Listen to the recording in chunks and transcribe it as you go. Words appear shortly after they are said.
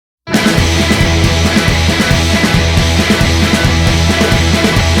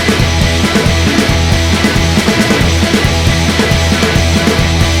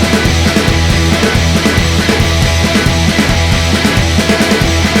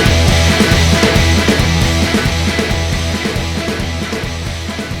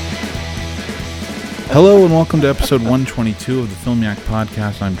Hello and welcome to episode 122 of the Filmiac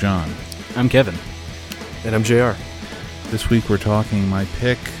Podcast. I'm John. I'm Kevin. And I'm JR. This week we're talking my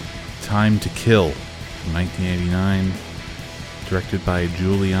pick, Time to Kill, from 1989, directed by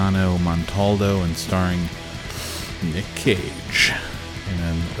Giuliano Montaldo and starring Nick Cage in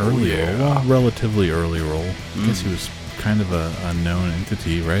an relatively early role. I guess he was kind of a known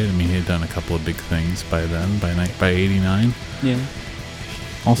entity, right? I mean, he had done a couple of big things by then, by 89. Yeah.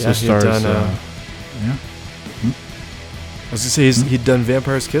 Also stars... I was gonna say he'd done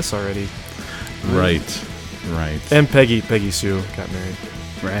Vampire's Kiss already. Right. And Peggy Sue got married.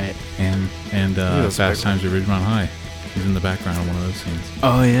 Right. And Fast Times at Ridgemont High. He's in the background of one of those scenes.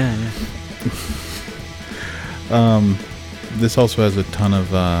 Oh yeah. This also has a ton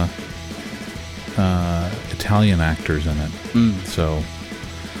of Italian actors in it. So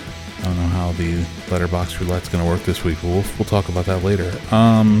I don't know how the letterbox roulette's going to work this week. We'll talk about that later.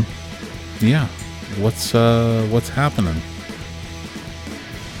 Yeah. What's happening?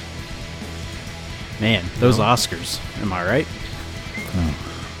 Man, those Oscars. Am I right?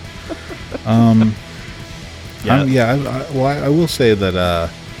 I will say that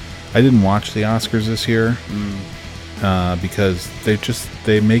I didn't watch the Oscars this year because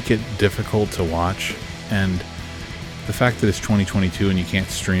they make it difficult to watch, and the fact that it's 2022 and you can't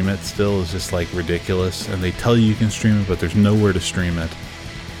stream it still is just like ridiculous. And they tell you can stream it, but there's nowhere to stream it.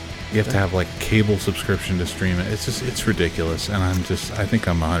 You have to have like a cable subscription to stream it. It's ridiculous, and I think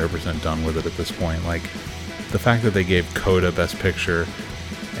I'm 100% done with it at this point. Like, the fact that they gave Coda Best Picture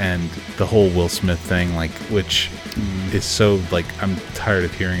and the whole Will Smith thing, like, which is so, like, I'm tired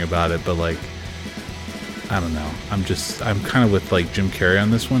of hearing about it, but like, I don't know. I'm kind of with like Jim Carrey on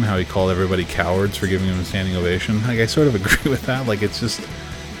this one, how he called everybody cowards for giving him a standing ovation. Like, I sort of agree with that. Like, it's just a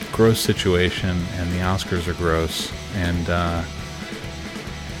gross situation, and the Oscars are gross, and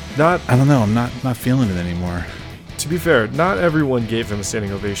I don't know. I'm not feeling it anymore. To be fair, not everyone gave him a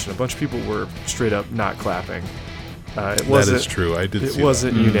standing ovation. A bunch of people were straight up not clapping. That is true. I did. It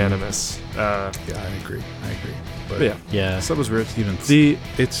wasn't unanimous. Yeah, I agree. But yeah. So that was weird. It's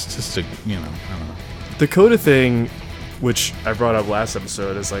just I don't know. The Coda thing, which I brought up last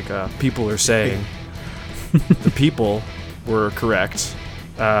episode, is like people are saying the people were correct.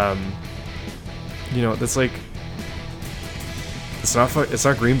 That's like. It's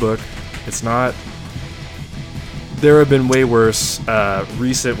not Green Book. It's not. There have been way worse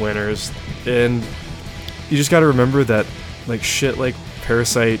recent winners, and you just got to remember that, like, shit like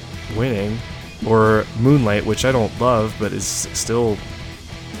Parasite winning, or Moonlight, which I don't love, but is still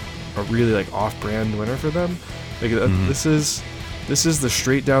a really like off-brand winner for them. Like this is the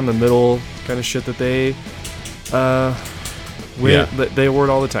straight down the middle kind of shit that they win. That they award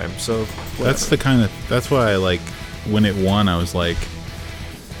all the time. So whatever. That's why I like. When it won, I was like,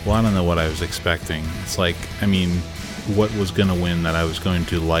 well, I don't know what I was expecting. It's like, I mean, what was going to win that I was going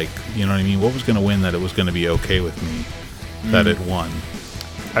to like? You know what I mean? What was going to win that it was going to be okay with me that it won?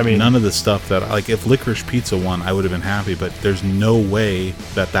 I mean, none of the stuff that, like, if Licorice Pizza won, I would have been happy, but there's no way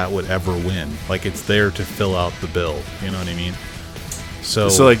that would ever win. Like, it's there to fill out the bill. You know what I mean? So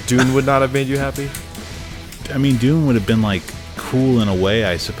like, Dune would not have made you happy? I mean, Dune would have been, like, cool in a way,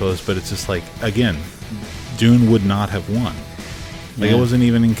 I suppose, but it's just like, again, Dune would not have won. Like, it wasn't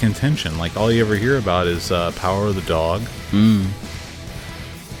even in contention. Like, all you ever hear about is Power of the Dog.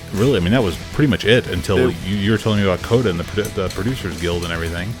 Really, I mean, that was pretty much it until you were telling me about Coda and the Producers Guild and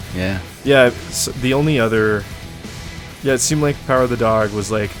everything. Yeah. So the only other... Yeah, it seemed like Power of the Dog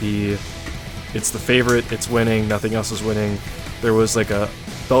was like it's the favorite, it's winning, nothing else is winning. There was like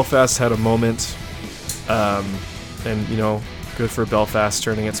Belfast had a moment, and, good for Belfast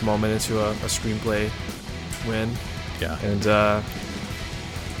turning its moment into a screenplay win. Yeah. And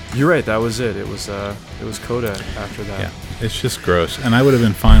you're right, that was it. It was Coda after that. Yeah. It's just gross. And I would have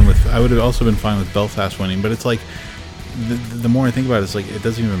also been fine with Belfast winning, but it's like the more I think about it, it's like it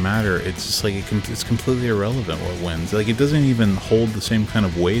doesn't even matter. It's just like it's completely irrelevant what wins. Like, it doesn't even hold the same kind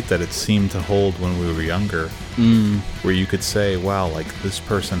of weight that it seemed to hold when we were younger. Where you could say, wow, like, this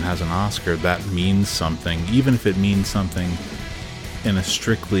person has an Oscar, that means something, even if it means something in a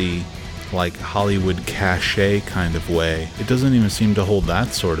strictly like Hollywood cachet kind of way. It doesn't even seem to hold that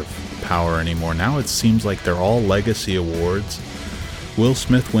sort of power anymore. Now it seems like they're all legacy awards. Will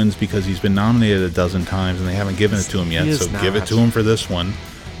Smith wins because he's been nominated a dozen times and they haven't given it to him yet, so give it to him for this one.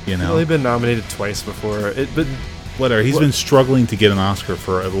 He's only been nominated twice before. But whatever. He's been struggling to get an Oscar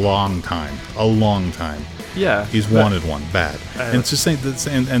for a long time. Yeah. He's wanted one bad. And it's just saying that,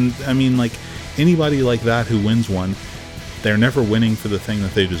 and I mean, like, anybody like that who wins one, they're never winning for the thing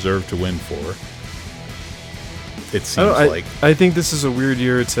that they deserve to win for. It seems like. I think this is a weird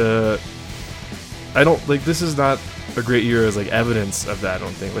year to I don't like this is not a great year as like evidence of that. I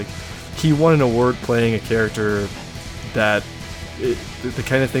don't think like he won an award playing a character that the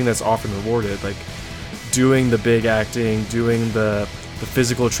kind of thing that's often rewarded, like doing the big acting, doing the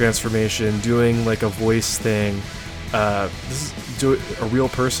physical transformation, doing like a voice thing. This is a real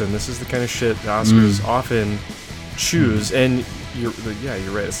person. This is the kind of shit the Oscars often choose. And you're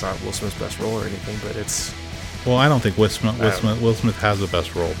right. It's not Will Smith's best role or anything, but it's. Well, I don't think Will Smith has the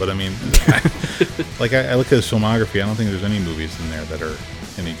best role, but I mean, like I look at his filmography. I don't think there's any movies in there that are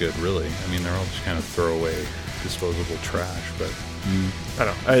any good, really. I mean, they're all just kind of throwaway, disposable trash. But I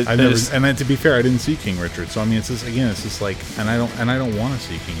don't know. And to be fair, I didn't see King Richard, so I mean, it's just like, and I don't want to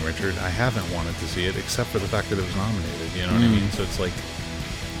see King Richard. I haven't wanted to see it, except for the fact that it was nominated. You know what I mean? So it's like,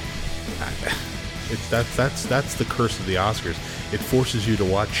 that's the curse of the Oscars. It forces you to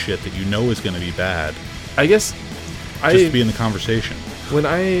watch shit that you know is going to be bad. I guess just to be in the conversation. When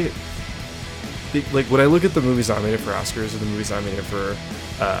I look at the movies nominated for Oscars and the movies nominated for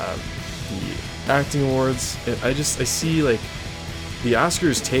the acting awards, I see like the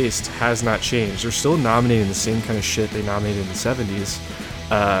Oscars taste has not changed. They're still nominating the same kind of shit they nominated in the 70s.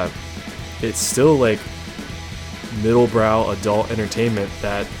 It's still like middle-brow adult entertainment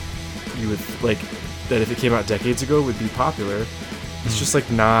that you would like, that if it came out decades ago would be popular. It's just like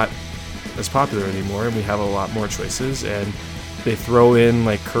not as popular anymore, and we have a lot more choices, and they throw in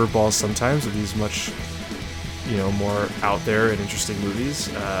like curveballs sometimes with these much more out there and interesting movies,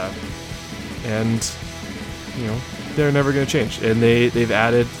 and they're never going to change. And they've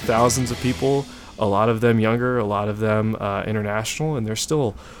added thousands of people, a lot of them younger, a lot of them international, and they're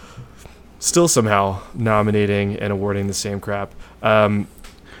still somehow nominating and awarding the same crap. I'm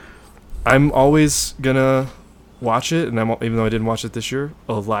always gonna watch it, and even though I didn't watch it this year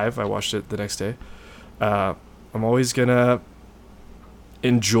live, I watched it the next day. I'm always gonna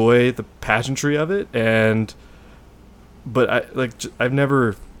enjoy the pageantry of it, but I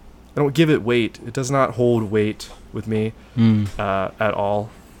don't give it weight. It does not hold weight with me at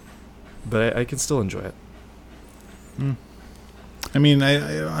all, but I can still enjoy it. I mean,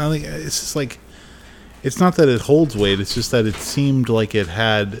 I like, it's just like, it's not that it holds weight, it's just that it seemed like it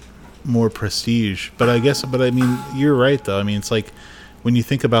had more prestige. But I mean, you're right though. I mean, it's like when you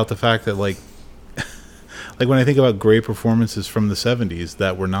think about the fact that like when I think about great performances from the 70s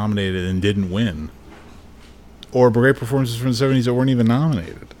that were nominated and didn't win, or great performances from the 70s that weren't even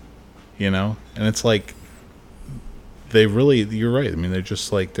nominated, and it's like you're right. I mean, they're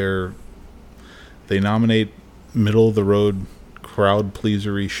just like they nominate middle of the road crowd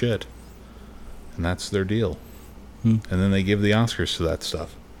pleasery shit, and that's their deal. And then they give the Oscars to that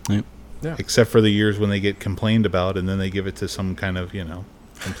stuff. Yep. Yeah. Except for the years when they get complained about, and then they give it to some kind of,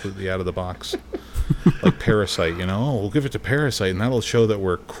 completely out of the box, like Parasite. We'll give it to Parasite, and that'll show that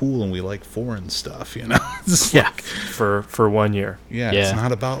we're cool and we like foreign stuff. It's like, for 1 year. Yeah, it's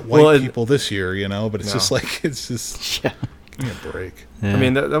not about white people this year, but it's just like give me a break. Yeah. I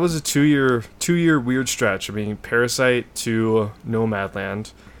mean, that was a two year weird stretch. I mean, Parasite to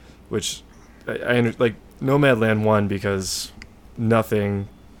Nomadland, which I like. Nomadland won because nothing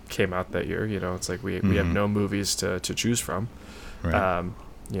came out that year. It's like we have no movies to choose from. Right.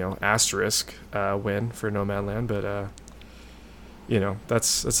 Asterisk win for Nomadland, but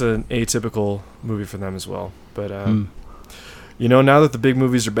that's an atypical movie for them as well. But now that the big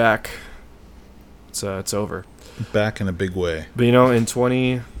movies are back, it's over. Back in a big way. But in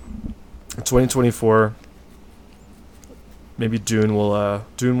 2024, maybe Dune will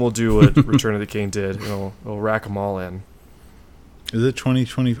do what Return of the King did. It'll rack them all in. Is it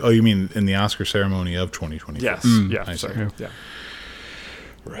 2020? Oh, you mean in the Oscar ceremony of 2024? Yes. Yeah. Sorry. Yeah.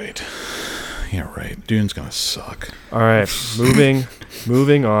 Right. Yeah. Right. Dune's gonna suck. All right. Moving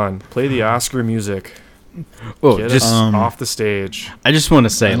on. Play the Oscar music. Oh, Get just us off the stage. I just want to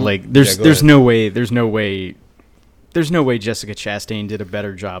say, there's ahead. no way Jessica Chastain did a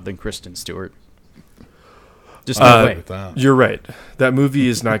better job than Kristen Stewart. Just no way. You're right. That movie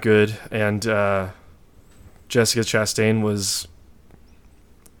is not good, and Jessica Chastain was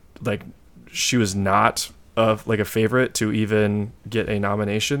she was not a favorite to even get a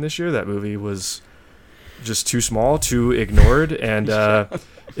nomination this year. That movie was just too small, too ignored, and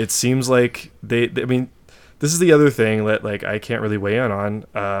it seems like I mean, this is the other thing that I can't really weigh in on,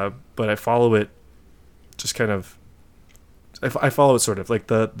 but I follow it. Just kind of. I follow it sort of like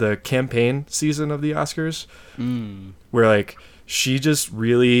the campaign season of the Oscars, where she just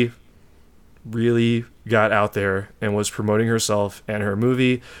really, really got out there and was promoting herself and her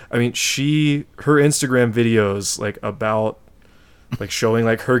movie. I mean, her Instagram videos about showing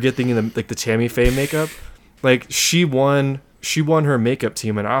her getting in the Tammy Faye makeup, she won she won her makeup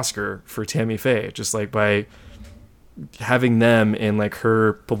team an Oscar for Tammy Faye, just like by having them in like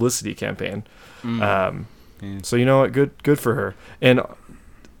her publicity campaign. So you know what, good for her. And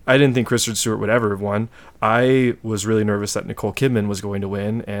I didn't think Kristen Stewart would ever have won. I was really nervous that Nicole Kidman was going to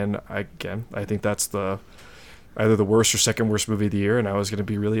win, and I think that's either the worst or second worst movie of the year, and I was going to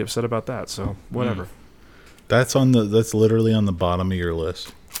be really upset about that. So whatever. That's literally on the bottom of your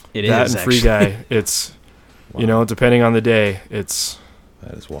list. It that is and Free actually. Guy. It's depending on the day, it's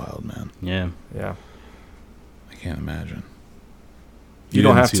That is wild, man. Yeah. I can't imagine. You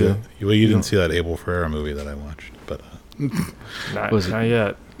don't didn't have see to. that- you didn't see that Abel Ferrara movie that I watched, but not Was it-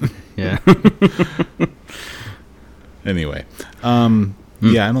 yet. Yeah. anyway,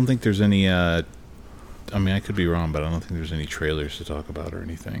 yeah, I don't think there's any. I mean, I could be wrong, but I don't think there's any trailers to talk about or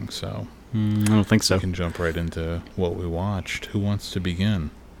anything. So I don't think so. we can jump right into what we watched. Who wants to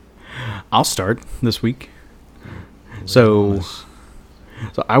begin? I'll start this week. So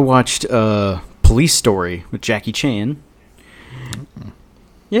I watched Police Story with Jackie Chan.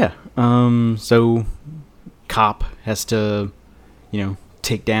 Yeah. So cop has to,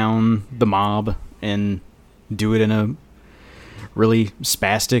 take down the mob and do it in a really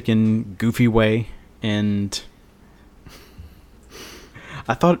spastic and goofy way. And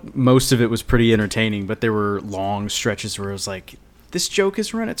I thought most of it was pretty entertaining, but there were long stretches where it was like, this joke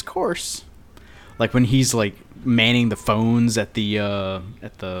has run its course. Like when he's like manning the phones at the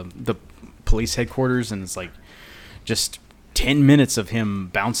police headquarters, and it's like just 10 minutes of him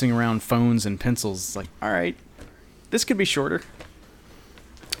bouncing around phones and pencils. It's like, all right, this could be shorter.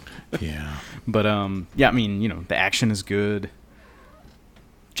 Yeah. But yeah, I mean, the action is good.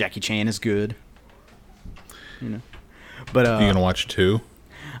 Jackie Chan is good. But you gonna watch 2?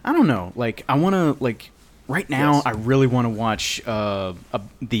 I don't know. Like, I want to, right now, Yes. I really want to watch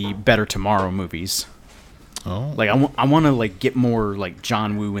the Better Tomorrow movies. Oh, Like, I want to, get more,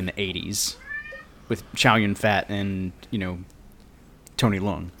 John Woo in the 80s with Chow Yun-fat and, Tony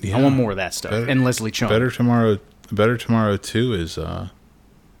Leung. Yeah. I want more of that stuff. And Leslie Chung. Better Tomorrow 2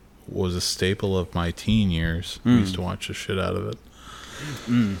 was a staple of my teen years. I used to watch the shit out of it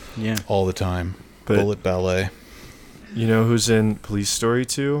Yeah. all the time. But- Bullet Ballet. You know who's in Police Story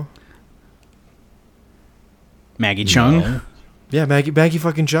 2? Maggie Chung. No. Yeah, Maggie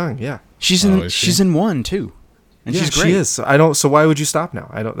fucking Chung. Yeah. She's Oh, in is she? she's in 1 too. And Yeah, she's great. She is. So why would you stop now?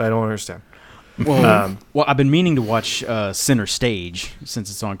 I don't understand. Well, I've been meaning to watch Center Stage since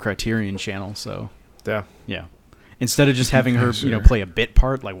it's on Criterion Channel, so Yeah. yeah. Instead of just having her, Sure. play a bit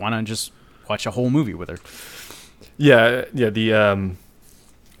part, why not just watch a whole movie with her? Yeah, the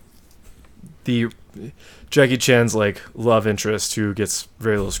Jackie Chan's love interest who gets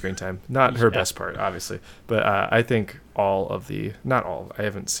very little screen time. Not her best part, obviously, but I think not all. I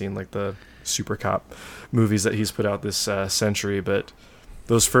haven't seen the Super Cop movies that he's put out this century, but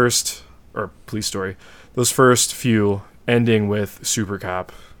those first Police Story, those first few ending with Super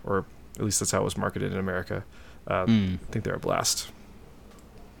Cop, or at least that's how it was marketed in America. I think they're a blast.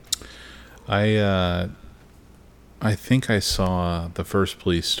 I think I saw the first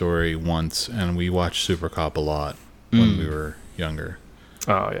Police Story once, and we watched Super Cop a lot when we were younger.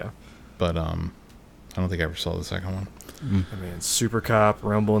 Oh yeah. But I don't think I ever saw the second one. I mean, Super Cop,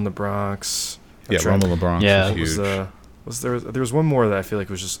 Rumble in the Bronx. Yeah, Rumble in the Bronx Yeah. was huge. There was one more that I feel like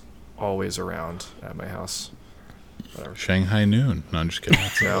was just always around at my house. Whatever. Shanghai Noon. No, I'm just kidding.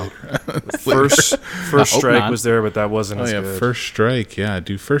 That's No. later. First hope Strike not. was there, but that wasn't Oh as yeah, good. First Strike. Yeah,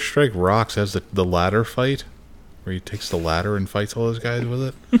 dude, First Strike rocks. Has the ladder fight where he takes the ladder and fights all those guys with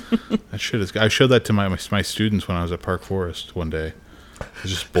it. That shit is. I showed that to my students when I was at Park Forest one day. I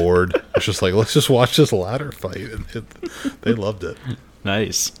was just bored. I was just like, let's just watch this ladder fight, and they loved it.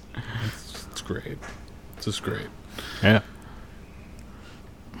 Nice. It's great. It's just great. Yeah.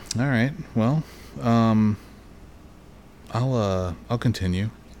 All right. Well, I'll continue.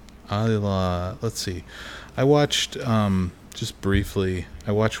 Let's see. I watched just briefly.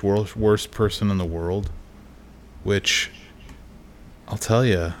 I watched Worst Person in the World, which I'll tell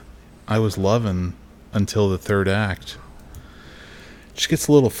you, I was loving until the third act. It just gets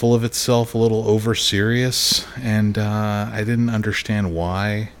a little full of itself, a little over serious, and I didn't understand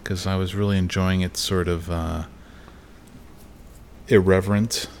why, because I was really enjoying its sort of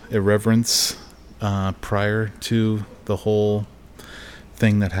irreverence prior to the whole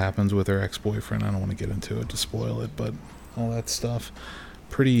thing that happens with her ex-boyfriend. I don't want to get into it to spoil it, but all that stuff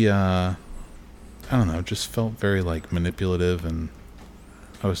pretty I don't know, just felt very manipulative, and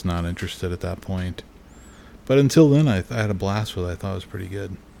I was not interested at that point. But until then, I had a blast with it. I thought it was pretty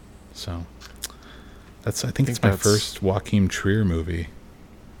good. So I think it's my that's- first Joaquin Trier movie.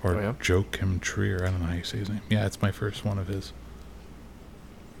 Or Oh, yeah? Joachim Trier. I don't know how you say his name. Yeah, it's my first one of his.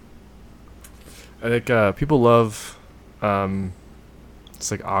 I think people love. It's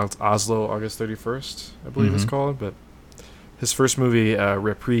like Oslo, August 31st, I believe it's Mhm. called. But his first movie,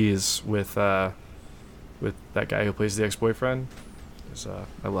 Reprise, with that guy who plays the ex-boyfriend, is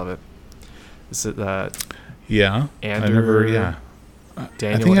I love it. Is it Yeah. Ander, I never, yeah. I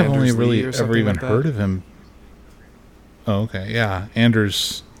Daniel think I've only Anders Lee really or ever something even like that? heard of him. Oh, okay. Yeah.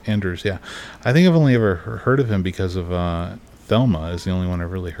 Anders, yeah. I think I've only ever heard of him because of Thelma is the only one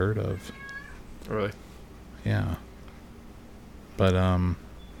I've really heard of. Really? Yeah. But I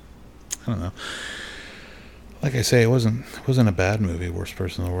don't know. Like I say, it wasn't a bad movie, Worst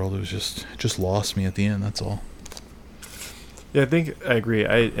Person in the World. It was it just lost me at the end, that's all. Yeah, I think I agree.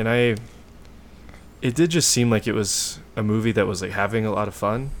 It did just seem like it was a movie that was like having a lot of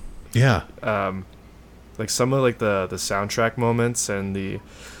fun. Yeah. Like some of like the soundtrack moments and the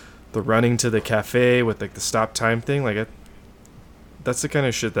running to the cafe with like the stop time thing, like that's the kind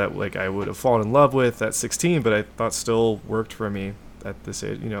of shit that like I would have fallen in love with at 16, but I thought still worked for me at this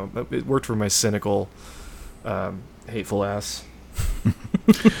age. You know, it worked for my cynical, hateful ass.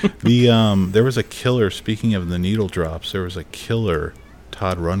 There was a killer, speaking of the needle drops, there was a killer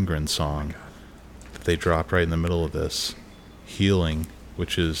Todd Rundgren song that they dropped right in the middle of this, Healing,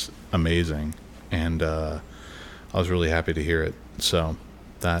 which is amazing. And I was really happy to hear it. So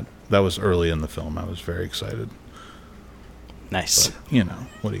that was early in the film. I was very excited. Nice. But,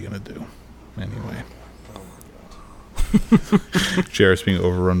 what are you going to do? Anyway. Jared's being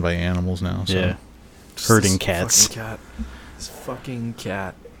overrun by animals now. So. Yeah. Just Herding this cats. Fucking cat. This fucking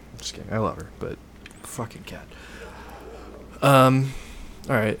cat. I'm just kidding. I love her, but fucking cat. All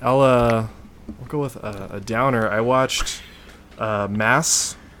right. I'll go with a downer. I watched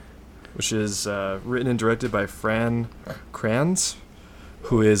Mass, which is written and directed by Fran Kranz,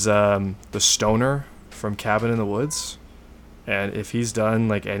 who is the stoner from Cabin in the Woods. And if he's done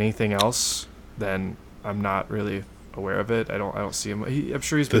like anything else, then I'm not really aware of it. I don't see him. I'm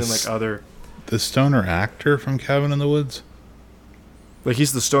sure he's been in like other. The stoner actor from Cabin in the Woods? Like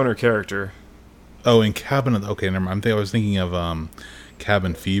he's the stoner character. Oh, in Cabin in the... Okay, never mind. I was thinking of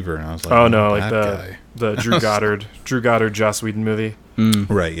Cabin Fever, and I was like, Oh no, like that guy. the Drew Goddard, Joss Whedon movie.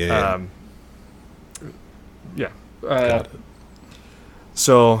 Right, yeah. Yeah. Got it.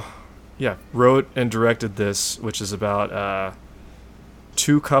 So, yeah, wrote and directed this, which is about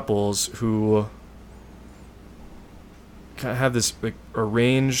two couples who kind of have this like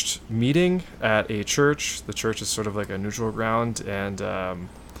arranged meeting at a church. The church is sort of like a neutral ground, and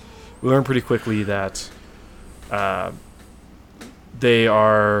we learn pretty quickly that they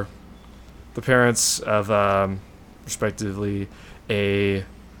are the parents of respectively a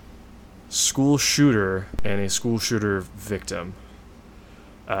school shooter and a school shooter victim.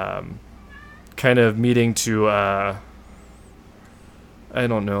 Kind of meeting to I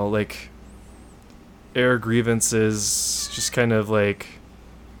don't know, like air grievances, just kind of like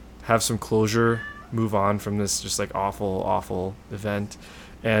have some closure, move on from this just like awful event.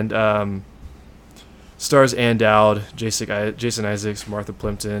 And stars Ann Dowd, Jason Isaacs, Martha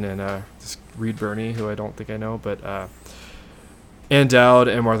Plimpton, and this Reed Birney, who I don't think I know, but Ann Dowd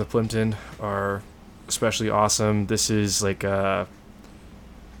and Martha Plimpton are especially awesome. This is like it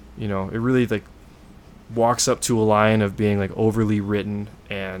really like walks up to a line of being like overly written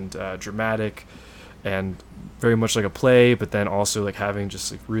and dramatic and very much like a play, but then also like having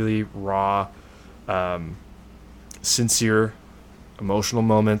just like really raw, sincere, emotional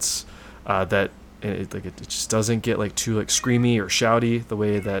moments that it just doesn't get like too like screamy or shouty the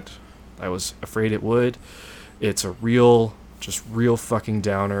way that I was afraid it would. It's a real fucking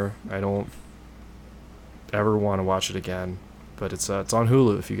downer. I don't ever want to watch it again, but it's on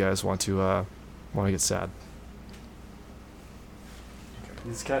Hulu if you guys want to get sad.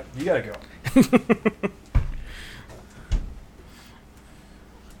 You gotta go.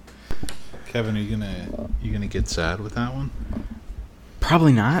 Kevin, are you gonna get sad with that one?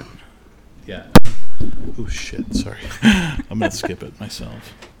 Probably not. Yeah. Oh shit! Sorry, I'm gonna skip it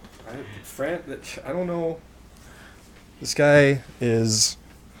myself. I don't know. This guy is.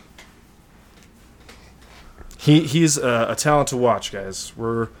 He's a talent to watch, guys.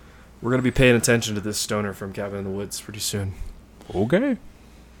 We're gonna be paying attention to this stoner from Cabin in the Woods pretty soon. Okay.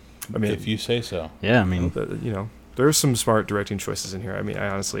 I mean, If you say so. Yeah, I mean, there's some smart directing choices in here. I mean, I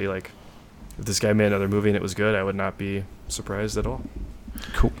honestly like. If this guy made another movie and it was good, I would not be surprised at all.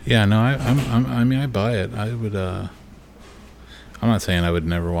 cool. Yeah, no, I buy it. I would. I'm not saying I would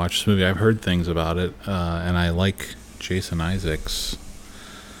never watch this movie. I've heard things about it, and I like Jason Isaacs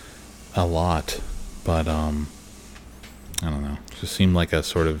a lot, but I don't know. Just seemed like a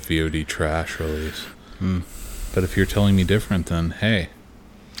sort of VOD trash release. But if you're telling me different, then hey.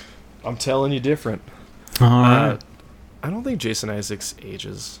 I'm telling you different. All right. I don't think Jason Isaacs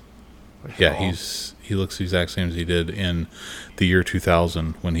ages. Like, Yeah, at all. he looks the exact same as he did in the year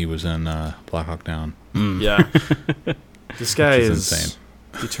 2000 when he was in Black Hawk Down. Yeah. This guy Which is is insane.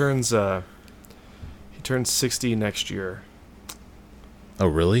 He turns 60 next year. Oh,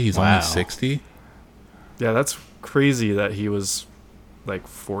 really? He's Wow. only 60? Yeah, that's crazy that he was like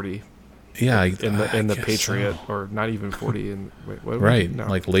 40 Yeah, in the guess Patriot, so. or not even 40 in what Right, no.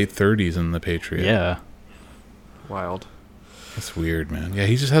 like late 30s in the Patriot. Yeah. Wild. That's weird, man. Yeah,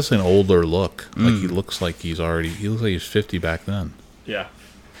 he just has an older look. Like he looks like he looks like he's 50 back then. Yeah.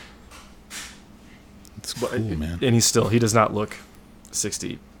 It's cool, man. And he does not look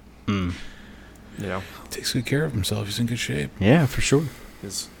 60. You know, Takes good care of himself. He's in good shape. Yeah, for sure.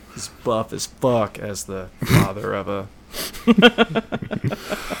 he's buff as fuck as the father of a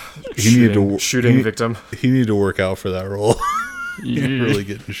shooting victim. He needed to work out for that role. He didn't really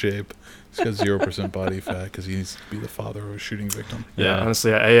get in shape. He's got 0% body fat because he needs to be the father of a shooting victim. Yeah,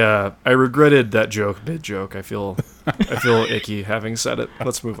 honestly, I regretted that joke mid-joke. I feel icky having said it.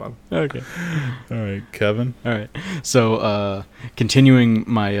 Let's move on. Okay. All right, Kevin. All right. So, continuing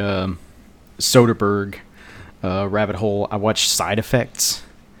my Soderbergh rabbit hole, I watched Side Effects.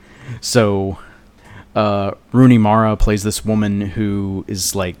 So, Rooney Mara plays this woman who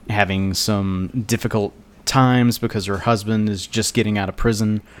is like having some difficult times because her husband is just getting out of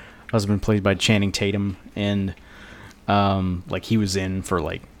prison. Husband played by Channing Tatum, and like he was in for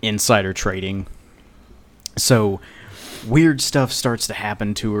like insider trading. So weird stuff starts to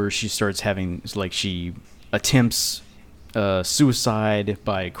happen to her. She starts having she attempts suicide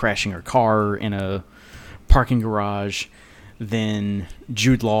by crashing her car in a parking garage. Then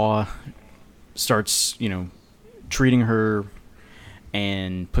Jude Law starts, treating her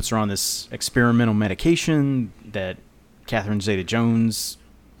and puts her on this experimental medication that Catherine Zeta-Jones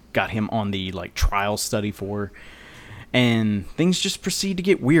got him on the trial study for, and things just proceed to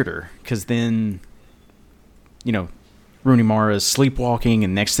get weirder because then Rooney Mara is sleepwalking,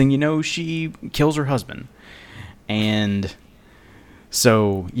 and next thing you know, she kills her husband. And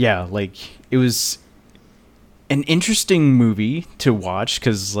so yeah, it was an interesting movie to watch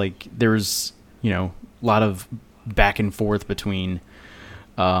because there's a lot of back and forth between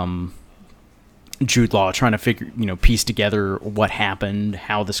Jude Law trying to piece together what happened,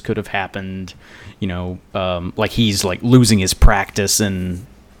 how this could have happened, he's losing his practice and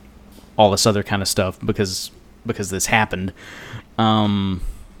all this other kind of stuff because this happened. And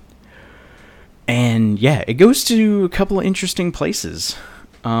yeah, it goes to a couple of interesting places.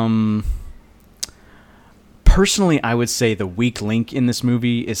 Personally, I would say the weak link in this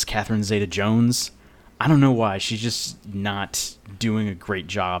movie is Catherine Zeta-Jones. I don't know why. She's just not doing a great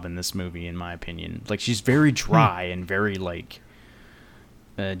job in this movie, in my opinion. She's very dry and very,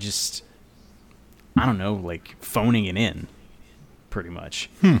 just, I don't know, phoning it in, pretty much.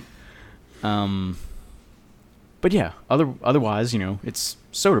 But yeah, otherwise, it's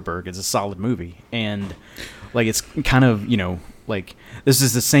Soderbergh. It's a solid movie. And, it's kind of, this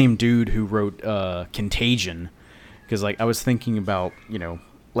is the same dude who wrote Contagion. Because, I was thinking about,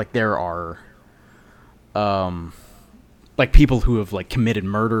 there are people who have committed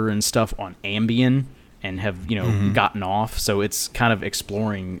murder and stuff on Ambien and have gotten off, so it's kind of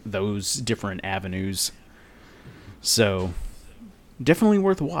exploring those different avenues. So definitely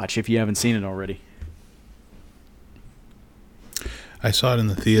worth a watch if you haven't seen it already. I saw it in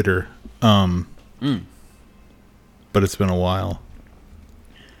the theater, but it's been a while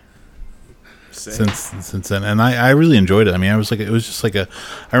since then, and I really enjoyed it. I mean, it was just I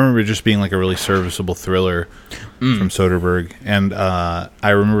remember it just being a really serviceable thriller from Soderbergh, and I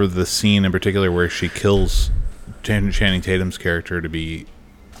remember the scene in particular where she kills Channing Tatum's character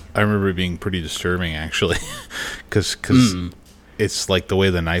I remember it being pretty disturbing, actually, because it's the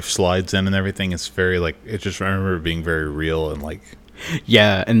way the knife slides in and everything. It's very I remember it being very real and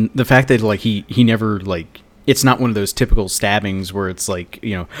yeah, and the fact that he never it's not one of those typical stabbings where it's he's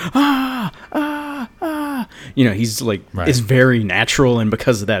right. It's very natural, and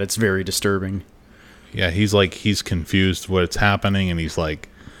because of that, it's very disturbing. Yeah, he's confused what's happening, and he's I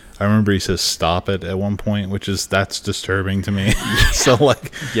remember he says "stop it" at one point, that's disturbing to me. So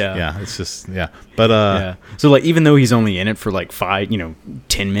yeah, it's just but yeah. So even though he's only in it for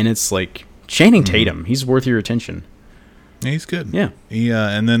 10 minutes, Channing Tatum, he's worth your attention. Yeah, he's good. Yeah.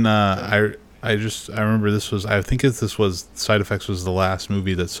 And then I remember this was Side Effects was the last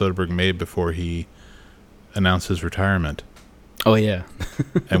movie that Soderbergh made before he announced his retirement. Oh yeah.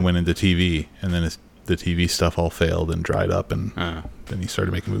 And went into TV, and then the TV stuff all failed and dried up, and then he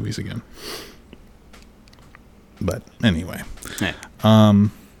started making movies again. But anyway, Yeah.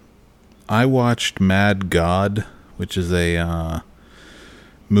 I watched Mad God, which is a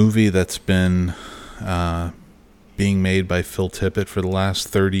movie that's been being made by Phil Tippett for the last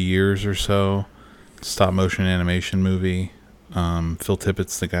 30 years or so. Stop motion animation movie. Phil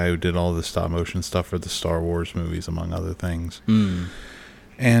Tippett's the guy who did all the stop motion stuff for the Star Wars movies, among other things.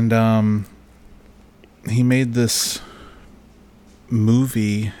 And he made this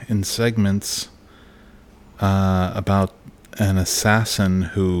movie in segments about an assassin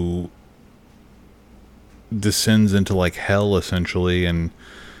who descends into like hell essentially and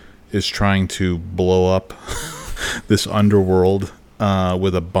is trying to blow up this underworld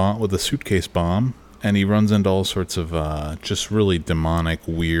with a suitcase bomb. And he runs into all sorts of just really demonic,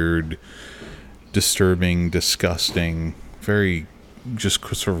 weird, disturbing, disgusting, very just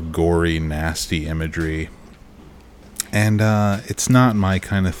sort of gory, nasty imagery. And it's not my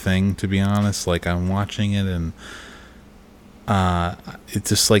kind of thing, to be honest. Like, I'm watching it, and it's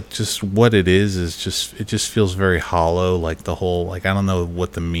just what it is it just feels very hollow. Like the whole, like, I don't know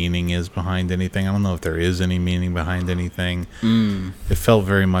what the meaning is behind anything. I don't know if there is any meaning behind anything. It felt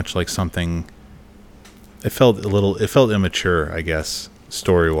very much like something. It felt immature, I guess,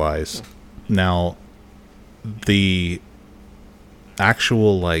 story-wise. Now, the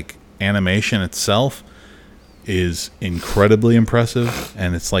actual, like, animation itself is incredibly impressive,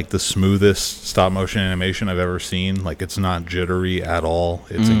 and it's like the smoothest stop-motion animation I've ever seen. Like, it's not jittery at all.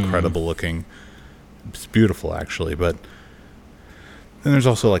 It's incredible looking. It's beautiful, actually, but then there's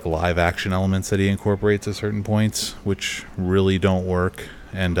also, like, live-action elements that he incorporates at certain points, which really don't work.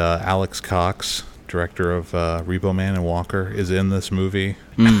 And Alex Cox, director of Repo Man and Walker, is in this movie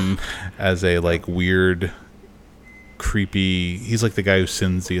as a like weird, creepy. He's like the guy who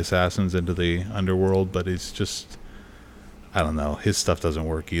sends the assassins into the underworld, but he's just, I don't know. His stuff doesn't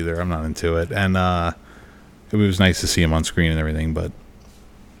work either. I'm not into it, and it was nice to see him on screen and everything, but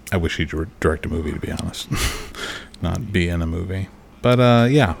I wish he'd direct a movie, to be honest, not be in a movie.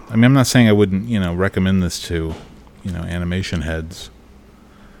 But yeah, I mean, I'm not saying I wouldn't, recommend this to, animation heads.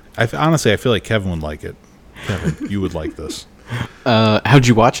 Honestly, I feel like Kevin would like it. Kevin, you would like this. How'd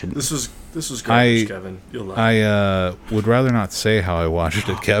you watch it? This was garbage, Kevin. You'll like it. I would rather not say how I watched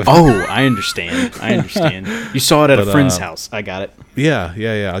it, Kevin. Oh, I understand. You saw it at a friend's house. I got it.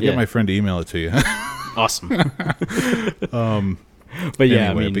 Yeah. I'll get my friend to email it to you. Awesome. But yeah,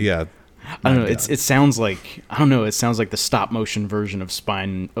 anyway, I don't know. It sounds like It sounds like the stop motion version of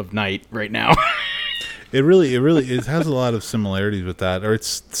Spine of Night right now. It really it has a lot of similarities with that. Or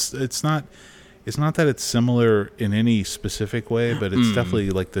it's not that it's similar in any specific way, but it's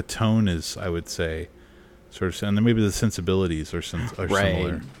definitely like the tone is, I would say, sort of, and then maybe the sensibilities are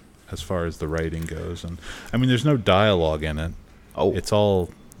similar as far as the writing goes. And I mean, there's no dialogue in it. Oh, it's all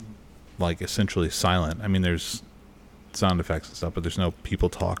like essentially silent. I mean, there's sound effects and stuff, but there's no people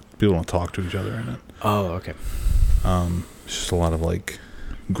don't talk to each other in it. Oh, okay. It's just a lot of like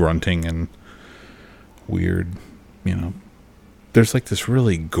grunting and weird, there's like this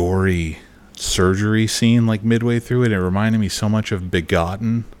really gory surgery scene like midway through it. It reminded me so much of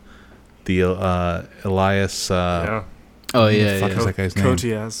Begotten, the Elias Oh yeah, fuck is that guy's name?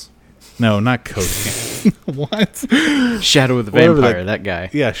 Kotias. No, not Kotias. What? Shadow of the Vampire, that guy.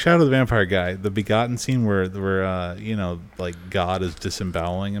 Yeah, Shadow of the Vampire guy. The Begotten scene where like God is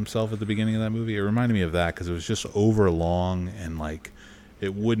disemboweling himself at the beginning of that movie. It reminded me of that because it was just over long and like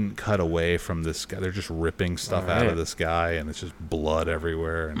it wouldn't cut away from this guy. They're just ripping stuff out of this guy, and it's just blood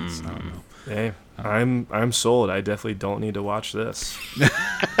everywhere. And it's, I don't know. Hey, I'm sold. I definitely don't need to watch this.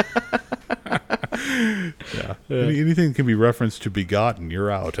 Yeah. Anything that can be referenced to Begotten,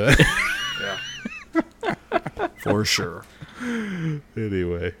 you're out. Huh? Yeah, for sure.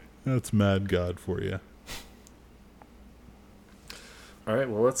 Anyway, that's Mad God for you. All right,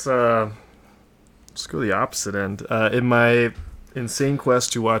 well let's go the opposite end. In my insane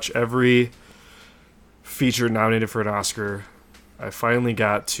quest to watch every feature nominated for an Oscar, I finally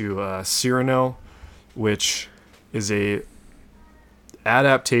got to Cyrano, which is a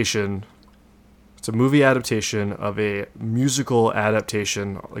adaptation. It's a movie adaptation of a musical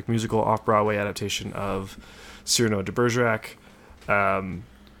adaptation, like musical off-Broadway adaptation of Cyrano de Bergerac.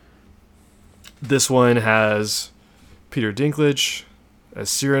 This one has Peter Dinklage as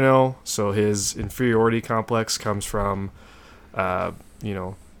Cyrano, so his inferiority complex comes from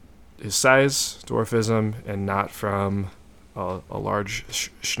his size, dwarfism, and not from a large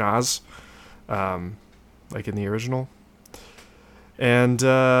schnoz, like in the original. And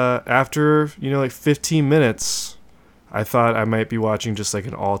after, 15 minutes, I thought I might be watching just like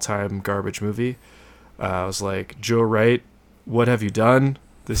an all-time garbage movie. I was like, Joe Wright, what have you done?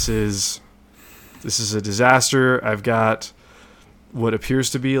 This is a disaster. I've got what appears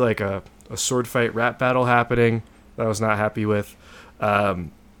to be like a sword fight rap battle happening that I was not happy with.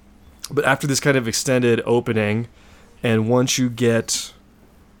 But after this kind of extended opening, and once you get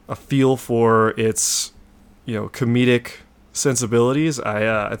a feel for its, comedic sensibilities,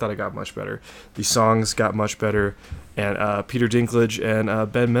 I thought it got much better. The songs got much better, and Peter Dinklage and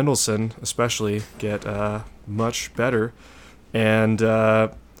Ben Mendelsohn especially get much better. And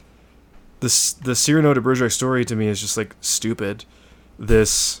the Cyrano de Bergerac story to me is just like stupid.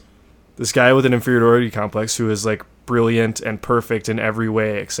 This guy with an inferiority complex who is like brilliant and perfect in every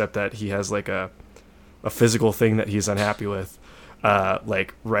way except that he has like a physical thing that he's unhappy with,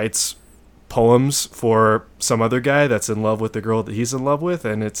 like writes poems for some other guy that's in love with the girl that he's in love with,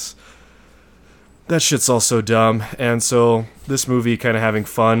 and that shit's all so dumb. And so this movie kind of having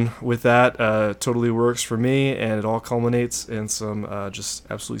fun with that totally works for me, and it all culminates in some just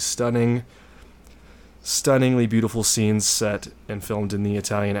absolutely stunningly beautiful scenes set and filmed in the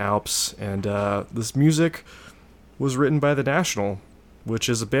Italian Alps. And this music was written by The National, which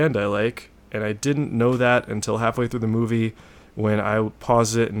is a band I like, and I didn't know that until halfway through the movie when I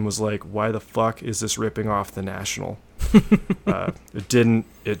paused it and was like, why the fuck is this ripping off The National? It didn't.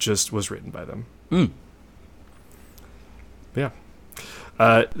 It just was written by them. Yeah.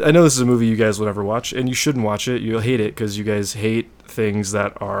 I know this is a movie you guys will never watch, and you shouldn't watch it. You'll hate it because you guys hate things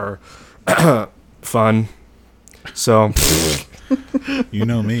that are fun. So You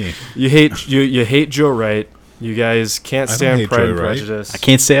know me. you hate Joe Wright. You guys can't I don't stand hate Pride Joe and Wright. Prejudice. I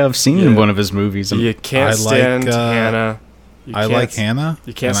can't say I've seen Yeah. one of his movies. You can't I stand like, Hannah. I like Hannah.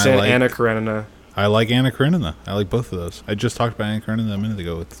 You can't and I stand like- Anna Karenina. I like Anna Karenina. I like both of those. I just talked about Anna Karenina a minute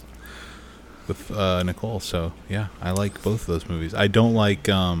ago with Nicole. So yeah, I like both of those movies. I don't like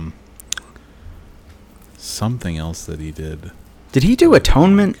something else that he did. Did he do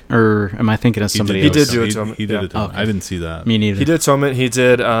Atonement, or am I thinking of somebody He else? did do Atonement, He did yeah. Atonement. Okay. I didn't see that. Me neither. He did Atonement. He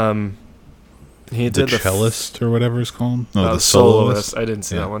did The Cellist or whatever it's called. No, the the Soloist. I didn't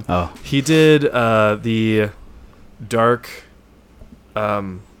see Yeah. that one. Oh, He did the dark,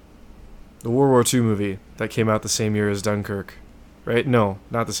 the World War II movie that came out the same year as Dunkirk, right? No,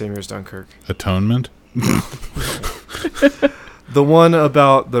 not the same year as Dunkirk. Atonement. The one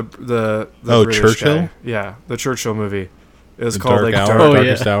about the British Churchill? guy. Yeah, the Churchill movie. It was The called Dark like Hour. Oh,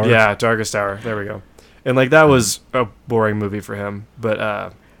 Darkest yeah. Hour. Yeah, Darkest Hour. There we go. And like that was a boring movie for him, but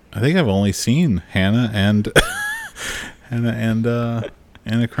I think I've only seen Hannah and Anna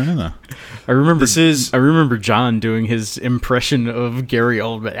Karenina. I remember. This is- I remember John doing his impression of Gary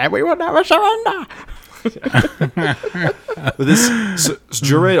Oldman. And we will never surrender. But this so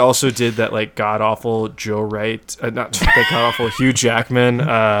Joe Wright also did that like god awful Joe Wright, not that god awful Hugh Jackman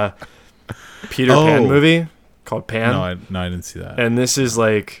Peter Pan movie called Pan. No, I didn't see that. And this is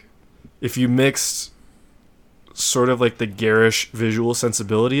like if you mixed sort of like the garish visual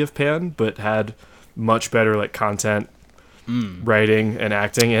sensibility of Pan, but had much better like content, writing and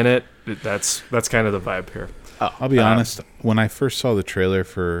acting in it. That's kind of the vibe here. I'll be honest. When I first saw the trailer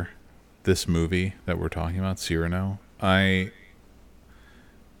for this movie that we're talking about, Cyrano, I'm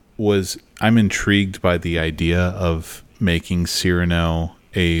intrigued by the idea of making Cyrano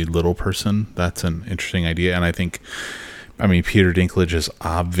a little person. That's an interesting idea, and I mean, Peter Dinklage is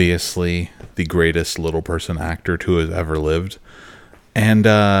obviously the greatest little person actor to have ever lived, and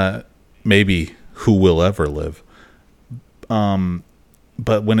maybe who will ever live.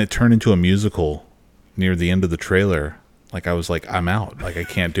 But when it turned into a musical near the end of the trailer, like I was like, I'm out. Like I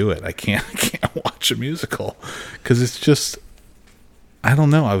can't do it. I can't watch a musical because it's just, I don't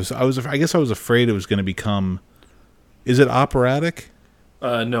know. I guess I was afraid it was going to become. Is it operatic?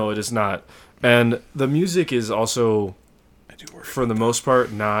 No, it is not. And the music is also, for the most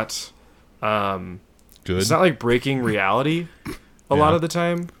part, not Good. It's not like breaking reality a lot Yeah. of the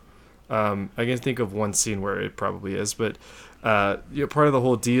time. I can think of one scene where it probably is, but part of the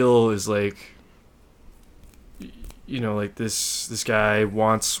whole deal is like, like this guy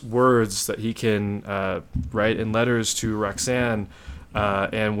wants words that he can write in letters to Roxanne,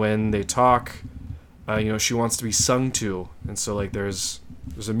 and when they talk, she wants to be sung to, and so like there's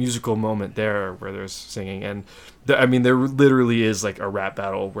a musical moment there where there's singing, and there literally is like a rap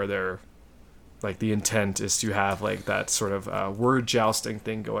battle where they're like the intent is to have like that sort of word jousting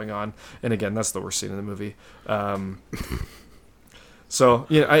thing going on, and again that's the worst scene in the movie. So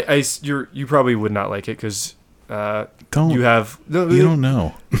yeah, you probably would not like it because you don't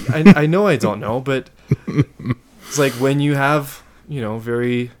know. I know I don't know, but it's like when you have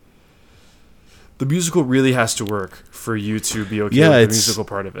the musical really has to work for you to be okay with the musical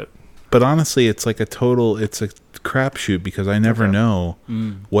part of it. but honestly, it's like it's a crapshoot because I never know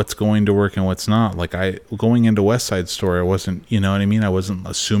what's going to work and what's not. Like going into West Side Story, I wasn't, you know what I mean? I wasn't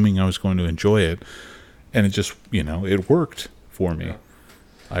assuming I was going to enjoy it, and it just, it worked for me.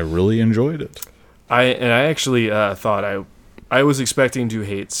 I really enjoyed it. I actually thought I was expecting to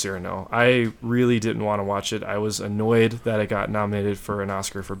hate Cyrano. I really didn't want to watch it. I was annoyed that it got nominated for an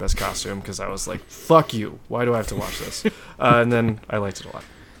Oscar for Best Costume because I was like, fuck you. Why do I have to watch this? And then I liked it a lot.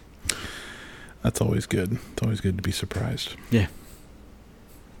 That's always good. It's always good to be surprised. Yeah.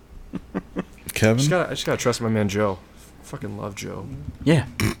 Kevin? I just gotta trust my man Joe. Fucking love Joe. Yeah.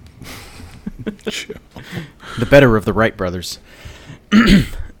 The better of the Wright brothers. At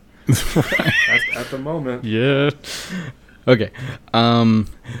the moment. Yeah. Okay.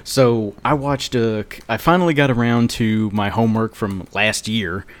 So I finally got around to my homework from last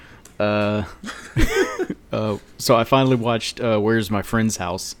year. So I finally watched Where's My Friend's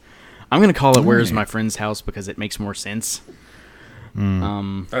House. I'm going to call it Where's My Friend's House because it makes more sense.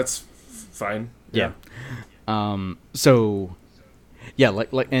 That's fine. Yeah. So yeah,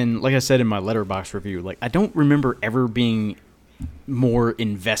 like I said in my Letterboxd review, like I don't remember ever being more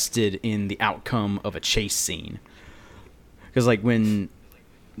invested in the outcome of a chase scene. Cuz like when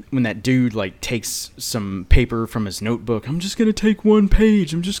that dude like takes some paper from his notebook, I'm just going to take one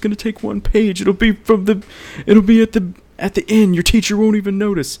page. It'll be at the end. Your teacher won't even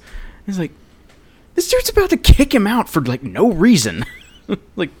notice. He's like, this dude's about to kick him out for like no reason.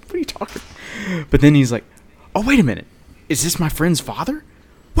 Like, what are you talking? But then he's like, oh, wait a minute. Is this my friend's father?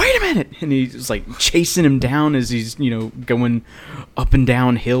 Wait a minute. And he's like chasing him down as he's, going up and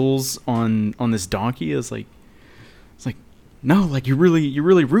down hills on this donkey. It's like, no, like you're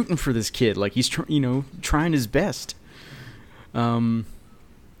really rooting for this kid. Like he's, trying his best. Yeah,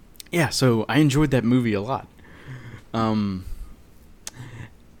 so I enjoyed that movie a lot.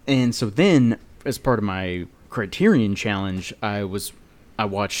 And so then, as part of my Criterion challenge, I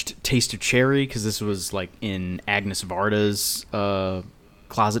watched Taste of Cherry because this was like in Agnes Varda's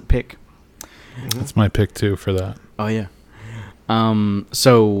closet pick. That's my pick too for that. Oh yeah.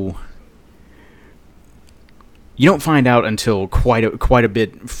 So you don't find out until quite a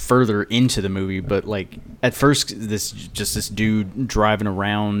bit further into the movie, but like at first, this dude driving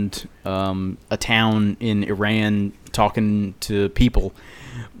around a town in Iran talking to people.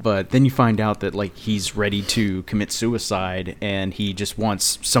 But then you find out that like he's ready to commit suicide, and he just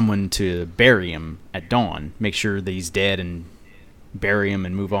wants someone to bury him at dawn, make sure that he's dead, and bury him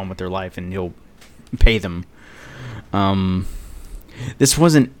and move on with their life, and he'll pay them. This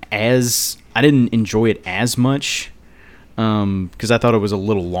wasn't I didn't enjoy it as much because I thought it was a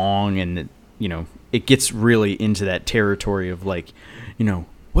little long, and it gets really into that territory of like,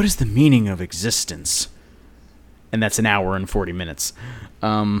 what is the meaning of existence? And that's an hour and 40 minutes.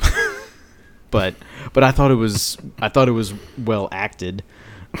 But I thought it was well acted.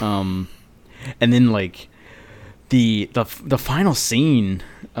 And then like the final scene,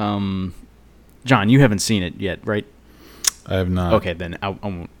 John, you haven't seen it yet, right? I have not. Okay, then I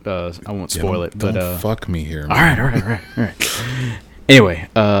won't spoil it. Don't But fuck me here, man. All right. Anyway,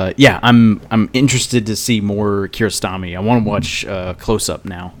 yeah, I'm interested to see more Kiarostami. I want to watch Close Up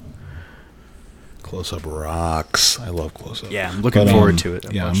now. Close Up rocks. I love Close Up. Yeah, I'm looking forward to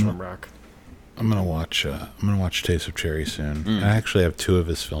it. Yeah, Watching them rock. I'm gonna watch Taste of Cherry soon. I actually have 2 of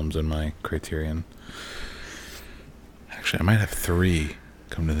his films in my Criterion. Actually, I might have 3.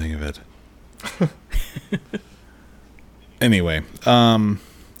 Come to think of it. Anyway,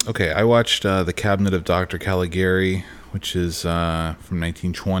 okay, I watched The Cabinet of Dr. Caligari, which is from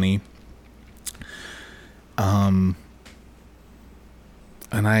 1920. And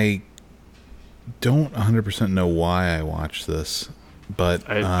I don't 100% know why I watched this, but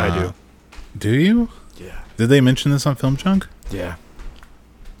I do. Do you? Yeah. Did they mention this on Film Chunk? Yeah.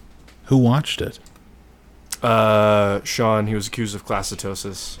 Who watched it? Sean, he was accused of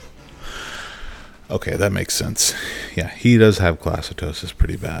classitosis. Okay, that makes sense. Yeah, he does have classitosis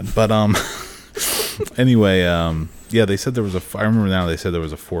pretty bad. But anyway, yeah, they said there was I remember now they said there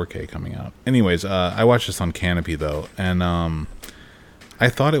was a 4K coming out. Anyways, I watched this on Canopy though, and I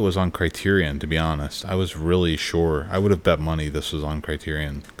thought it was on Criterion, to be honest. I was really sure. I would have bet money this was on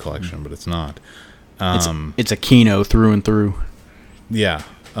Criterion Collection, but it's not. It's a Kino through and through. Yeah.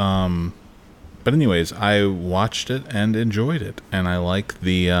 But anyways, I watched it and enjoyed it, and I like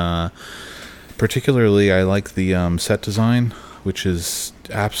particularly I like the set design, which is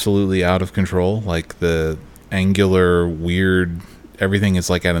absolutely out of control. Like the angular, weird, everything is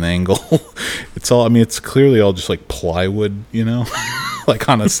like at an angle. It's clearly all just like plywood, like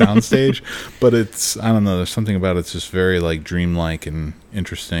on a soundstage. But I don't know, there's something about it's just very like dreamlike and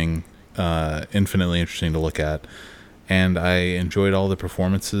interesting. infinitely interesting to look at. And I enjoyed all the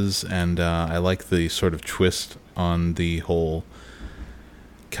performances, and I like the sort of twist on the whole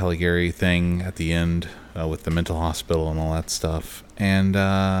Caligari thing at the end with the mental hospital and all that stuff. And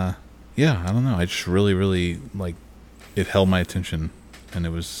yeah, I don't know. I just really, really like it. Held my attention, and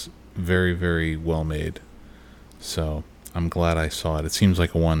it was very, very well made. So I'm glad I saw it. It seems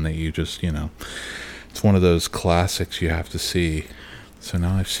like one that you just, it's one of those classics you have to see. So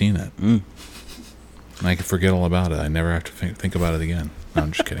now I've seen it. And I can forget all about it. I never have to think about it again. No,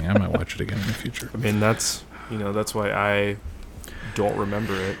 I'm just kidding. I might watch it again in the future. I mean, that's why I don't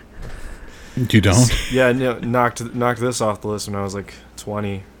remember it. You don't? Yeah, no, knocked this off the list when I was like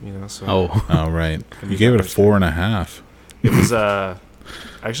 20. So. Oh, right. You gave it a 4.5. It was I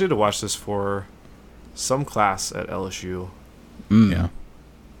actually had to watch this for some class at LSU. Yeah.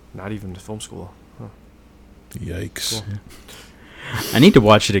 Not even to film school. Huh. Yikes. Cool. I need to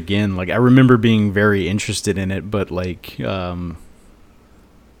watch it again. Like, I remember being very interested in it, but like, yeah,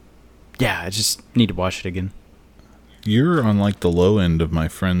 I just need to watch it again. You're on like the low end of my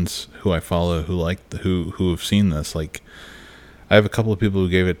friends who I follow who have seen this. Like, I have a couple of people who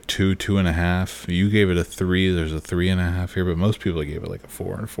gave it 2.5. You gave it a 3. There's a 3.5 here, but most people gave it like a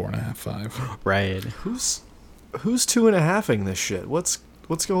 4 and 4.5, 5. Right. Who's 2.5ing this shit? What's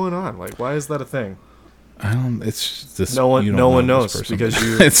going on? Like, why is that a thing? I don't. It's this. No one knows this because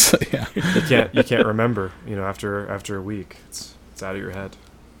you. It's yeah. You can't remember. After a week, it's out of your head.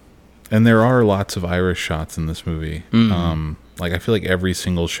 And there are lots of iris shots in this movie. Like I feel like every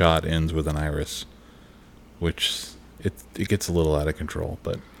single shot ends with an iris, which it gets a little out of control.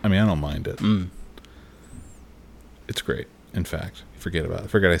 But I mean, I don't mind it. It's great. In fact, forget about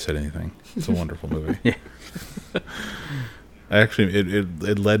it. Forget I said anything. It's a wonderful movie. Yeah. Actually,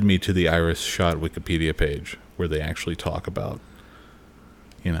 it led me to the iris shot Wikipedia page where they actually talk about,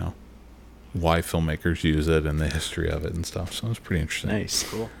 why filmmakers use it and the history of it and stuff. So it's pretty interesting. Nice.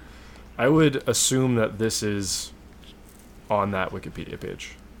 Cool. I would assume that this is on that Wikipedia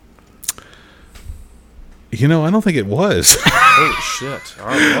page. I don't think it was. Holy shit!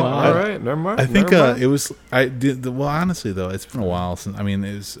 All right, never mind. I think it was. I did. Well, honestly, though, it's been a while since.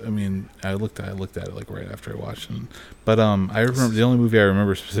 I looked at it like right after I watched it. But I remember the only movie I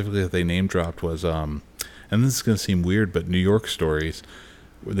remember specifically that they name dropped was and this is going to seem weird, but New York Stories,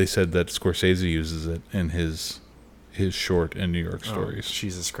 where they said that Scorsese uses it in his short in New York Stories.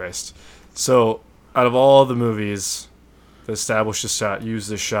 Jesus Christ! So out of all the movies that established this shot, used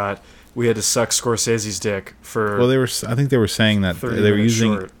this shot, we had to suck Scorsese's dick for. Well, I think they were saying that they were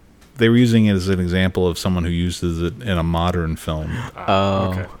using it as an example of someone who uses it in a modern film.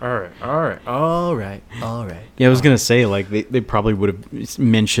 Okay. All right. Yeah, I was gonna say like they probably would have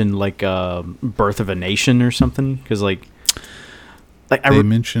mentioned like Birth of a Nation or something because they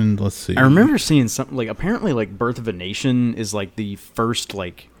mentioned. Let's see. I remember seeing something like apparently like Birth of a Nation is like the first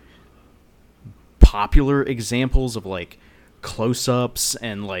like popular examples of like close-ups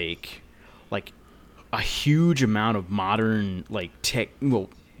and like a huge amount of modern like tech. Well,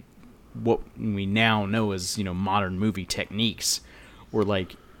 what we now know as modern movie techniques were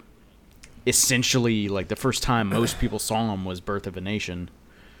like essentially like the first time most people saw them was Birth of a Nation.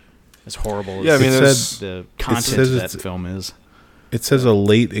 As horrible as the content of that film is. It says a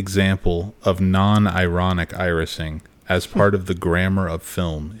late example of non-ironic irising as part of the grammar of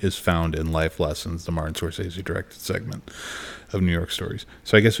film is found in Life Lessons, the Martin Scorsese directed segment of New York Stories.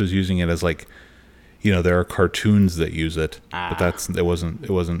 So I guess it was using it as like, there are cartoons that use it, but it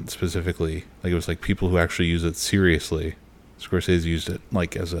wasn't specifically like it was like people who actually use it seriously. Scorsese used it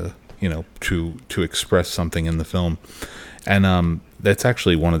like as a to express something in the film, and that's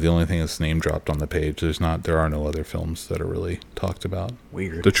actually one of the only things that's name dropped on the page. There are no other films that are really talked about.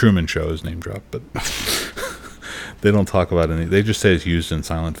 Weird. The Truman Show is name dropped, but they don't talk about any. They just say it's used in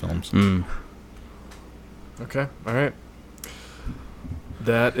silent films. Okay, all right.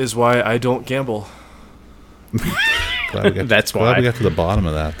 That is why I don't gamble. That's why. Glad we got to the bottom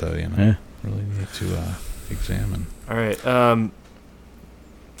of that, though. Yeah. Really need to examine. All right.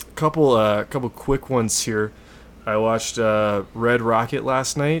 Couple quick ones here. I watched Red Rocket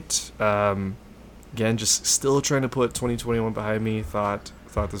last night. Again, just still trying to put 2021 behind me. Thought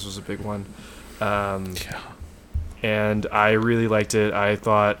this was a big one. Yeah. And I really liked it. I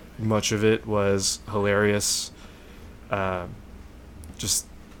thought much of it was hilarious. Just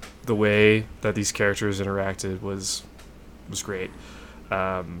the way that these characters interacted was great.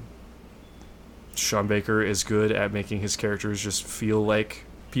 Sean Baker is good at making his characters just feel like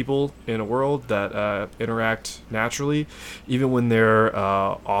people in a world that interact naturally, even when they're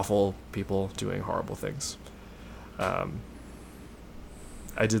awful people doing horrible things.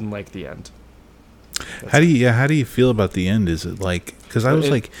 I didn't like the end. How do you feel about the end? Is it like, because I was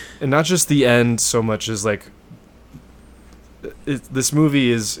and not just the end so much as like this movie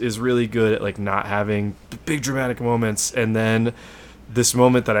is really good at like not having big dramatic moments, and then this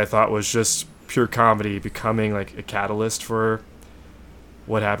moment that I thought was just pure comedy becoming like a catalyst for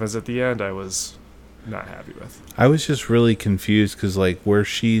what happens at the end, I was not happy with. I was just really confused because like where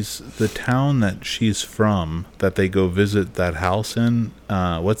the town that she's from, that they go visit that house in,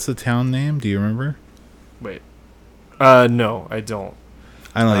 what's the town name? Do you remember? Wait. No, I don't.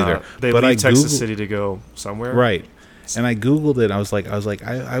 I don't either. They leave Texas City to go somewhere. Right. And I Googled it. I was like,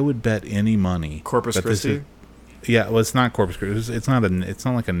 I would bet any money. Corpus Christi? Yeah, well, it's not Corpus Christi. It's not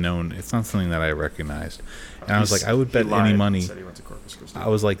like a known, it's not something that I recognized. And I was like, I would bet any money. Said he went to Corpus Christi. I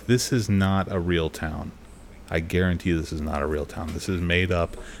was like, this is not a real town. I guarantee this is not a real town. This is made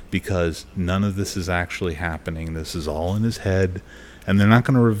up because none of this is actually happening. This is all in his head. And they're not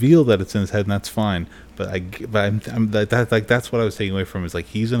going to reveal that it's in his head, and that's fine. But that's what I was taking away from. Is like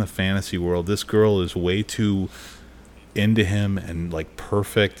he's in a fantasy world. This girl is way too into him and like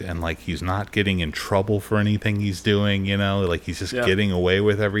perfect, and like he's not getting in trouble for anything he's doing. You know, like he's just getting away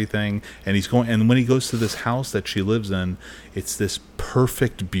with everything. And he's going. And when he goes to this house that she lives in, it's this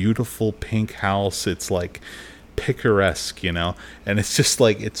perfect, beautiful pink house. It's like picaresque, you know. And it's just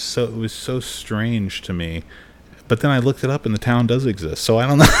like it was so strange to me. But then I looked it up, and the town does exist. So I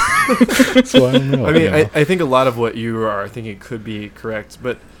don't know. I mean, I think a lot of what you are thinking could be correct,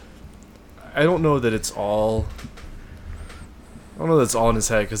 but I don't know that it's all. I don't know that it's all in his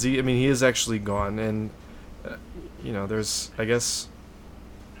head, because he is actually gone, and there's, I guess,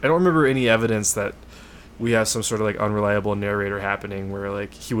 I don't remember any evidence that we have some sort of like unreliable narrator happening where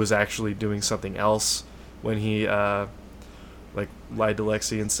like he was actually doing something else when he like lied to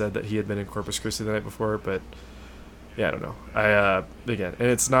Lexi and said that he had been in Corpus Christi the night before, but. Yeah, I don't know. Again, and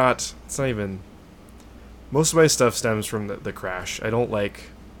it's not even. Most of my stuff stems from the crash. I don't like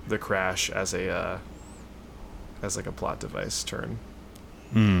the crash as like a plot device turn.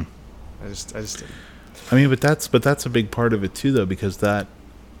 I just didn't. I mean, but that's a big part of it too, though, because that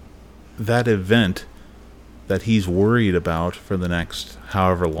event that he's worried about for the next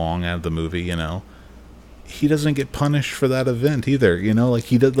however long out of the movie, you know, he doesn't get punished for that event either, you know, like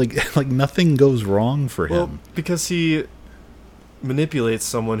he does, like nothing goes wrong for him. Well, because he manipulates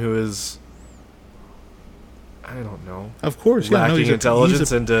someone who is, I don't know, of course, lacking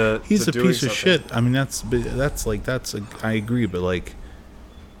intelligence into he's a piece of something. shit. I mean, I agree, but like,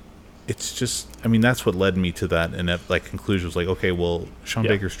 it's just, I mean, that's what led me to that, and that like conclusion was like, okay, well, Sean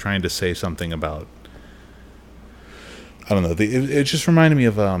Baker's trying to say something about, I don't know, it just reminded me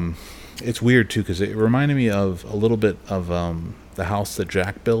of it's weird too, because it reminded me of a little bit of the house that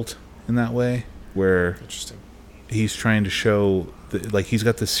Jack built in that way, where he's trying to show like he's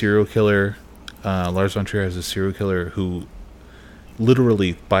got this serial killer. Lars von Trier has a serial killer who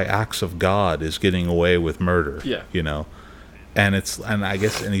literally by acts of God is getting away with murder. Yeah, you know, and I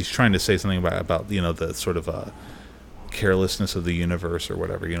guess he's trying to say something about you know the sort of carelessness of the universe or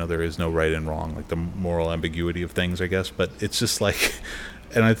whatever. You know, there is no right and wrong, like the moral ambiguity of things, I guess. But it's just like.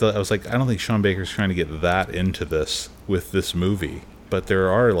 And I was like, I don't think Sean Baker's trying to get that into this with this movie, but there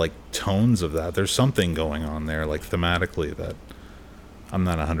are like tones of that. There's something going on there, like thematically, that I'm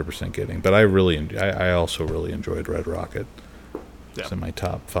not 100% getting. But I also really enjoyed Red Rocket. Yeah. It's in my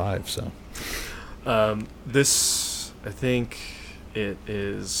top 5. So, this I think it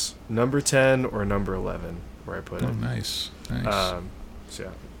is number 10 or number 11 where I put it. Oh, nice. So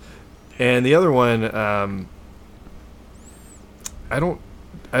yeah, and the other one,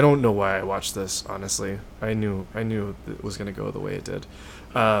 I don't know why I watched this, honestly. I knew it was going to go the way it did.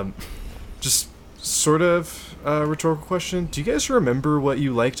 Just sort of a rhetorical question. Do you guys remember what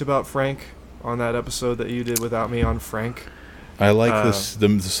you liked about Frank on that episode that you did without me on Frank? I like the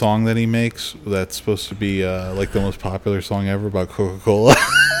song that he makes that's supposed to be like the most popular song ever about Coca-Cola.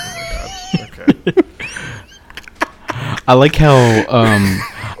 Oh my God. Okay. I like how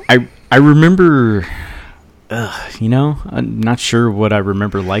I remember... you know, I'm not sure what I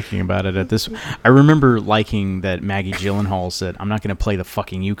remember liking about it at this. I remember liking that Maggie Gyllenhaal said, "I'm not going to play the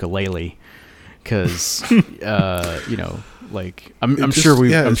fucking ukulele," because, you know, like I'm sure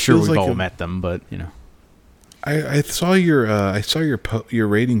we've like all met them, but you know, I saw your your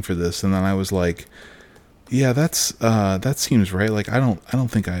rating for this, and then I was like, yeah, that seems right. Like I don't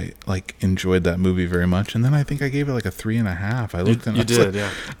think I like enjoyed that movie very much, and then I think I gave it like a 3.5. I looked and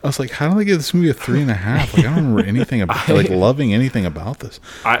I was like, how did I give this movie a 3.5? Like I don't remember anything about like loving anything about this.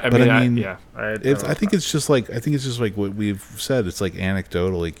 I think it's just like what we've said. It's like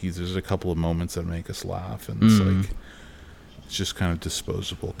anecdotal. Like there's a couple of moments that make us laugh, and it's like It's just kind of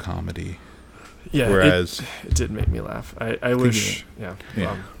disposable comedy. Yeah, Whereas it did make me laugh. I wish, yeah.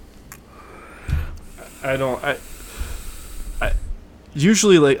 I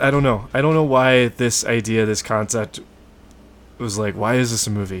usually, like, I don't know why this concept was like, why is this a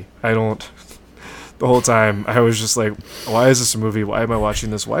movie? The whole time I was just like, why is this a movie? Why am I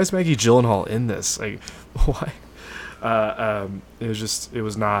watching this? Why is Maggie Gyllenhaal in this? Like, why? It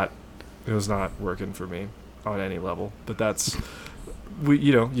was not working for me on any level. But that's,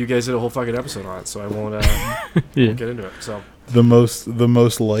 you guys did a whole fucking episode on it, so I won't, won't get into it. So the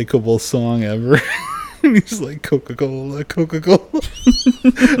most likable song ever. He's like, Coca-Cola, Coca-Cola.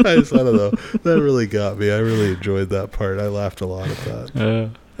 I don't know. That really got me. I really enjoyed that part. I laughed a lot at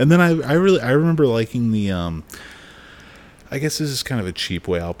that. And then I remember liking the, I guess this is kind of a cheap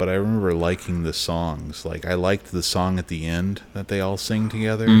way out, but I remember liking the songs. Like, I liked the song at the end that they all sing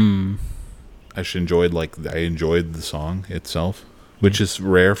together. I enjoyed the song itself, which is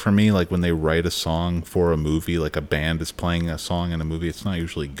rare for me. Like, when they write a song for a movie, like a band is playing a song in a movie, it's not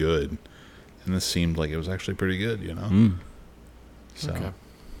usually good. And this seemed like it was actually pretty good, So, okay.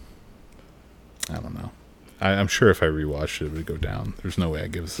 I don't know. I'm sure if I rewatched it, it would go down. There's no way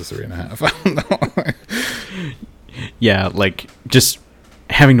I'd give this a 3.5. I don't know. Yeah, like, just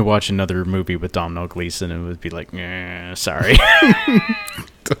having to watch another movie with Domhnall Gleeson, it would be like, sorry.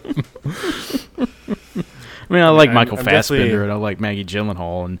 I mean, I like Michael Fassbender, and I like Maggie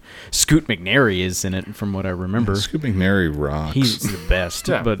Gyllenhaal, and Scoot McNairy is in it, from what I remember. Scoot McNairy rocks. He's the best.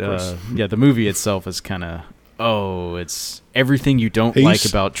 Yeah, but, the movie itself is kind of, it's everything you don't like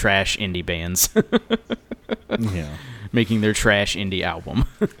about trash indie bands. Yeah. Making their trash indie album.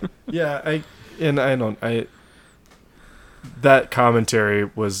 Yeah, that commentary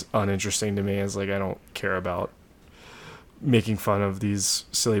was uninteresting to me. It's like, I don't care about making fun of these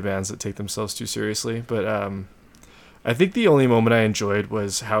silly bands that take themselves too seriously. But I think the only moment I enjoyed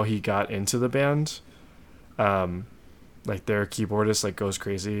was how he got into the band. Like, their keyboardist goes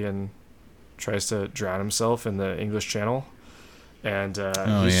crazy and tries to drown himself in the English Channel, and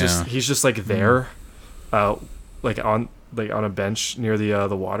he's just like there, like on a bench near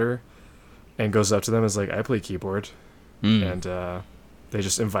the water, and goes up to them, is like, I play keyboard, and they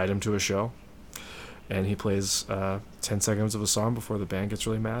just invite him to a show, and he plays 10 seconds of a song before the band gets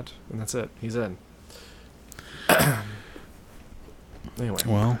really mad, and that's it. He's in. Anyway,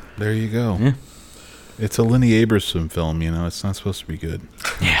 well, there you go. Yeah. It's a Lenny Aberson film, it's not supposed to be good.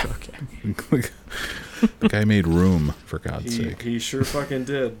 Yeah. Okay. The guy made Room, for God's sake. He sure fucking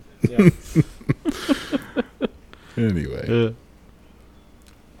did. Yeah. Anyway.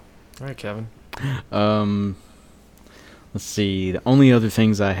 All right, Kevin. Let's see. The only other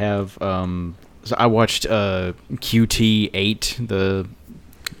things I have, so I watched QT8, the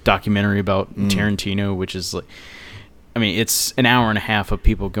documentary about Tarantino, which is like, I mean, it's an hour and a half of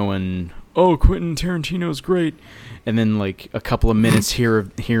people going, oh, Quentin Tarantino's great, and then like a couple of minutes here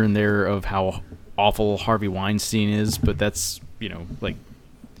and there of how awful Harvey Weinstein is, but that's, like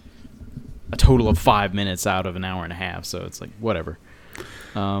a total of 5 minutes out of an hour and a half, so it's like, whatever.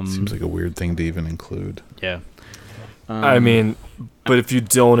 Seems like a weird thing to even include. Yeah. I mean, but if you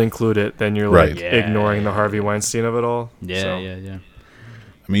don't include it, then you're right. like ignoring the Harvey Weinstein of it all. Yeah, so. yeah.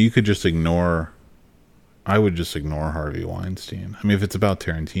 I mean, you could just ignore. I would just ignore Harvey Weinstein. I mean, if it's about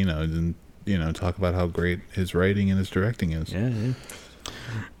Tarantino, then talk about how great his writing and his directing is. Yeah.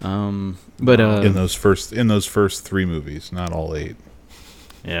 But in those first 3 movies, not all 8.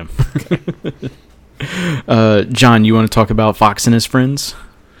 Yeah. John, you want to talk about Fox and his friends?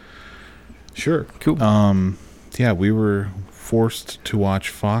 Sure. Cool. Yeah, we were forced to watch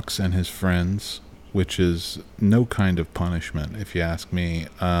Fox and his friends, which is no kind of punishment, if you ask me.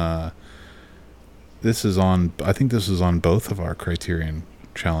 I think this is on both of our Criterion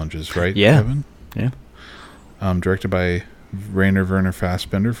challenges, right, Kevin? Yeah. Directed by Rainer Werner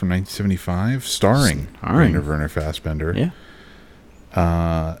Fassbinder from 1975, starring Rainer Werner Fassbinder. Yeah.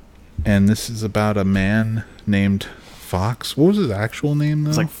 And this is about a man named Fox. What was his actual name, though?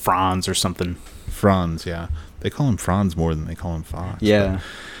 It's like Franz or something. Franz, yeah. They call him Franz more than they call him Fox. Yeah.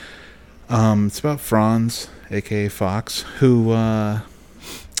 But, it's about Franz, a.k.a. Fox, who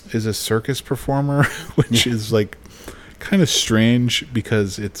is a circus performer, which is like kind of strange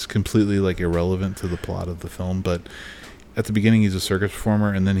because it's completely like irrelevant to the plot of the film. But at the beginning, he's a circus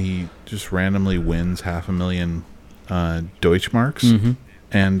performer, and then he just randomly wins $500,000 Deutschmarks,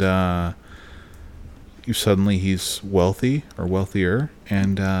 and suddenly he's wealthy or wealthier,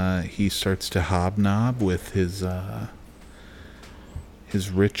 and he starts to hobnob with his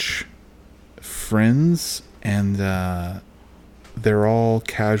rich friends, and they're all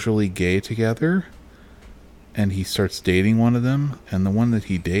casually gay together, and he starts dating one of them, and the one that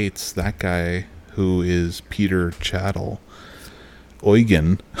he dates, that guy who is Peter Chattel,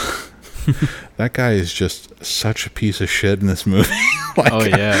 Eugen, that guy is just such a piece of shit in this movie. Like, Oh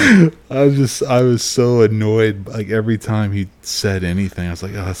yeah. I was so annoyed. Like every time he said anything, I was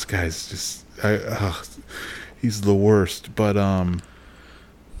like, oh, this guy's just, he's the worst. But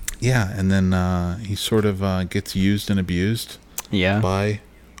yeah, and then he sort of gets used and abused Yeah. by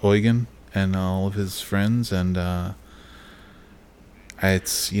Eugen and all of his friends, and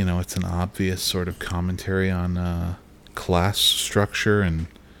it's, you know, it's an obvious sort of commentary on class structure, and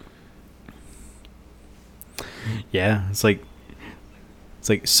Yeah. It's like,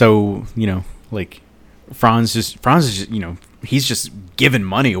 so, you know, like Franz is just, you know, he's just giving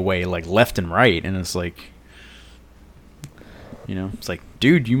money away like left and right, and it's like, you know, it's like,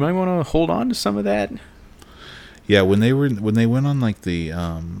 dude, you might want to hold on to some of that. yeah, when they went on like the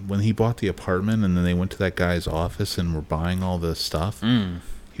when he bought the apartment, and then they went to that guy's office and were buying all this stuff.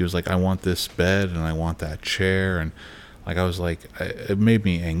 He was like, I want this bed and I want that chair, and like I was like, it made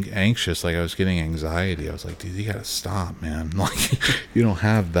me anxious. Like I was getting anxiety. I was like, dude, you gotta stop, man. Like you don't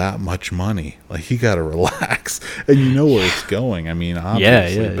have that much money. Like you gotta relax. And you know where it's going. I mean,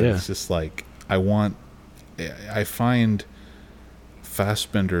 obviously, but it's just like I find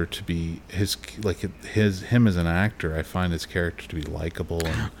Fassbender to be him as an actor. I find his character to be likable,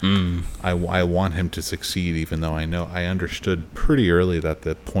 and I want him to succeed, even though I understood pretty early that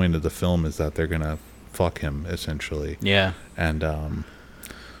the point of the film is that they're gonna fuck him essentially, Yeah. and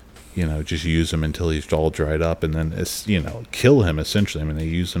you know, just use him until he's all dried up, and then it's, you know, kill him essentially. I mean, they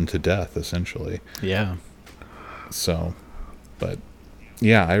use him to death essentially. Yeah. So, but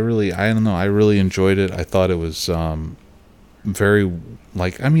yeah, I don't know, I really enjoyed it. I thought it was very,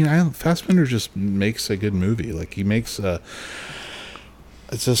 like, I mean, Fassbender just makes a good movie. Like he makes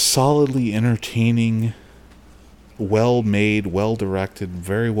it's a solidly entertaining, well made, well directed,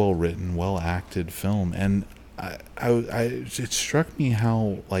 very well written, well acted film. And it struck me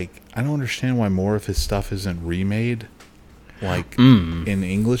how, like, I don't understand why more of his stuff isn't remade, like in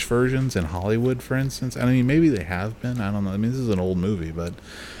English versions in Hollywood, for instance. I mean, maybe they have been, I don't know. I mean, this is an old movie, but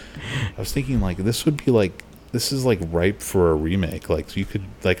I was thinking, like, this is like ripe for a remake. Like, so you could,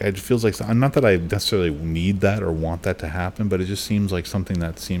 like, it feels like, not that I necessarily need that or want that to happen, but it just seems like something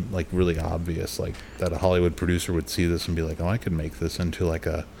that seemed like really obvious, like that a Hollywood producer would see this and be like, oh, I could make this into like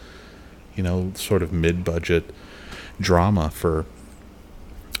a, you know, sort of mid-budget drama for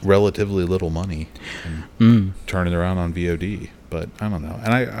relatively little money and turn it around on VOD. But I don't know.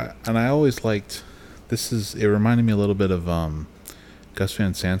 And I always liked, it reminded me a little bit of Gus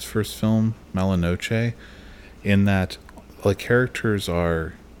Van Sant's first film, Malinoche, in that the characters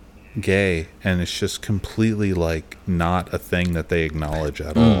are gay, and it's just completely like not a thing that they acknowledge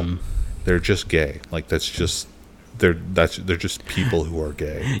at all. They're just gay. Like they're just people who are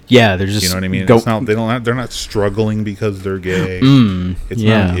gay. Yeah, they're just, you know what I mean? It's not, they're not struggling because they're gay. It's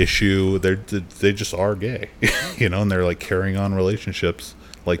not an issue. They just are gay. You know, and they're like carrying on relationships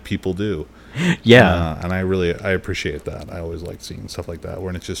like people do. Yeah. And I appreciate that. I always like seeing stuff like that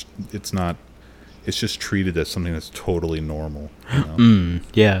where it's just treated as something that's totally normal. You know?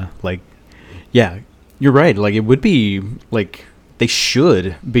 Yeah, like, yeah, you're right. Like, it would be, like, they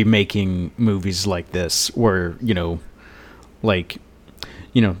should be making movies like this where, you know, like,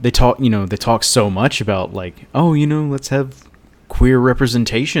 you know, they talk so much about, like, oh, you know, let's have queer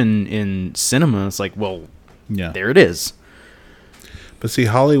representation in cinema. It's like, well, yeah, there it is. But see,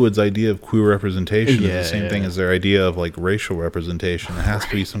 Hollywood's idea of queer representation is the same thing Yeah. as their idea of, like, racial representation. It has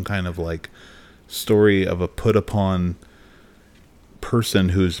to be some kind of, like, story of a put upon person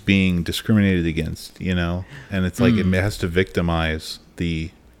who's being discriminated against, you know, and it's like it has to victimize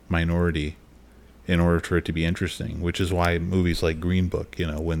the minority in order for it to be interesting, which is why movies like Green Book, you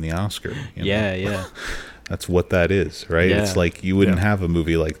know, win the Oscar. You know? Yeah. That's what that is, right? Yeah. It's like you wouldn't have a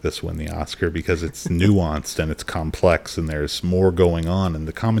movie like this win the Oscar because it's nuanced and it's complex and there's more going on, and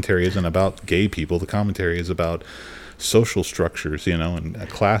the commentary isn't about gay people. The commentary is about social structures, you know, and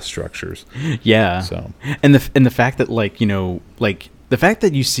class structures. Yeah. So, and the fact that, like, you know, like the fact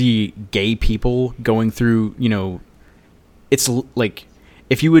that you see gay people going through, you know, it's like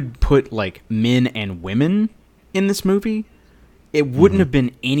if you would put like men and women in this movie, it wouldn't have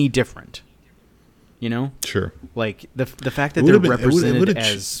been any different. You know? sure. Like the fact that It they're would've been- it would- it represented would've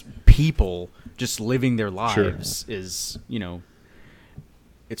as people just living their lives is, you know,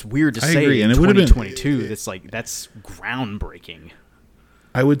 it's weird to I say agree, in and it would've been- 2022. That's groundbreaking.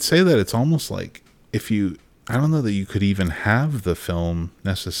 I would say that it's almost like I don't know that you could even have the film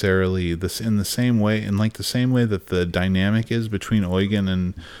necessarily this in the same way, in like the same way that the dynamic is between Eugen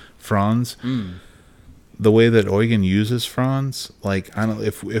and Franz. the way that Eugen uses Franz, like I don't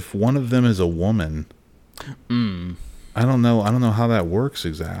if one of them is a woman, I don't know how that works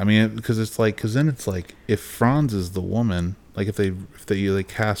exactly. I mean, because then it's like if Franz is the woman, like if they like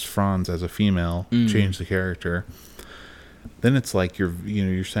cast Franz as a female, change the character, then it's like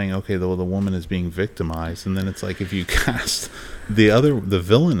you're saying, okay, the woman is being victimized, and then it's like if you cast the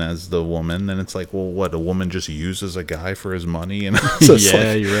villain as the woman, then it's like, well, what, a woman just uses a guy for his money, and so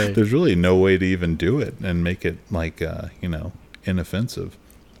yeah, you're right. There's really no way to even do it and make it like inoffensive,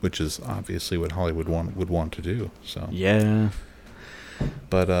 which is obviously what Hollywood would want to do. So yeah,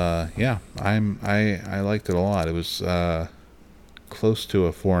 but yeah, I liked it a lot. It was close to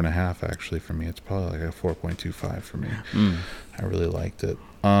a 4.5 actually for me. It's probably like a 4.25 for me. I really liked it.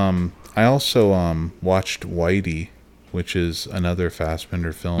 I also watched Whitey, which is another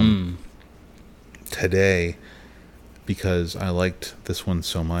Fassbinder film today, because I liked this one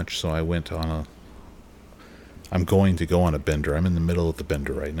so much. So I went on I'm going to go on a bender. I'm in the middle of the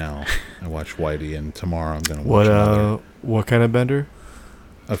bender right now. I watched Whitey, and tomorrow I'm going to watch another. What kind of bender?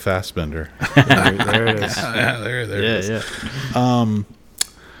 A Fassbinder. There it is. There it is. Yeah.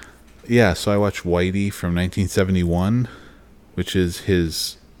 Yeah, so I watched Whitey from 1971, which is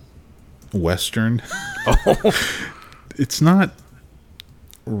his Western. It's not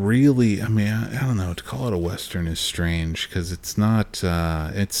really, I mean, I don't know, to call it a Western is strange, because it's not,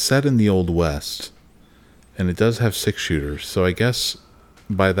 it's set in the Old West, and it does have 6-shooters, so I guess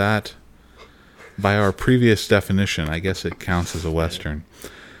by our previous definition, I guess it counts as a Western.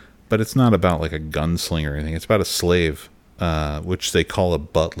 But it's not about like a gunslinger or anything. It's about a slave, which they call a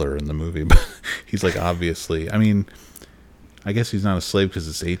butler in the movie. But he's like, obviously, I mean, I guess he's not a slave because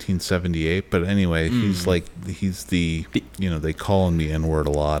it's 1878. But anyway, he's the, they call him the N-word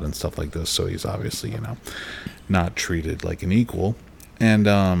a lot and stuff like this. So he's obviously, not treated like an equal.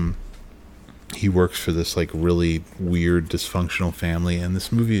 And he works for this like really weird, dysfunctional family. And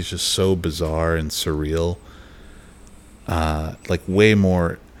this movie is just so bizarre and surreal. Like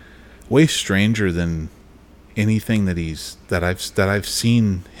way stranger than anything that I've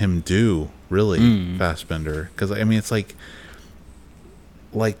seen him do, really, Fassbinder. Because I mean, it's like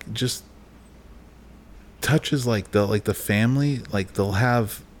just touches like the family, like they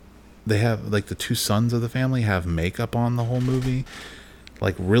have like the two sons of the family have makeup on the whole movie,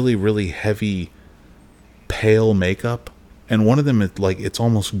 like really really heavy pale makeup, and one of them is like it's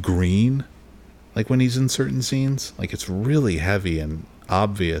almost green, like when he's in certain scenes, like it's really heavy and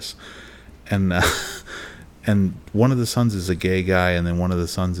obvious. And and one of the sons is a gay guy, and then one of the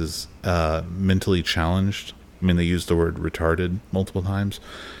sons is mentally challenged. I mean, they use the word retarded multiple times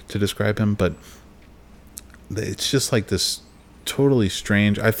to describe him, but it's just like this totally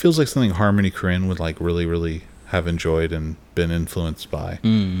strange. It feels like something Harmony Korine would like really, really have enjoyed and been influenced by.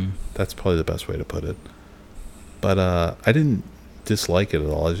 That's probably the best way to put it. But I didn't dislike it at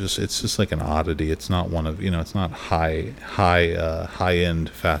all. It's just like an oddity. It's not one of, it's not high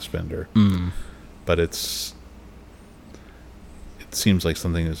end Fassbinder, but it seems like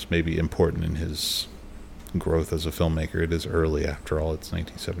something that's maybe important in his growth as a filmmaker. It is early, after all. It's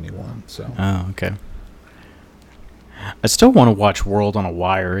 1971. So okay. I still want to watch World on a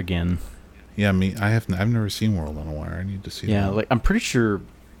Wire again. Yeah, I've never seen World on a Wire. I need to see that. Yeah, like I'm pretty sure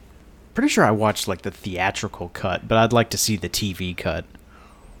I watched like the theatrical cut, but I'd like to see the TV cut.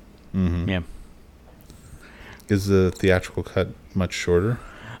 Yeah. Is the theatrical cut much shorter?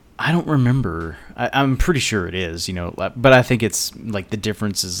 I don't remember. I'm pretty sure it is, but I think it's like the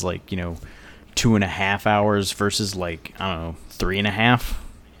difference is like, 2.5 hours versus like, I don't know, 3.5.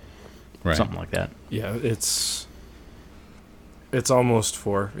 Right. Something like that. Yeah, it's almost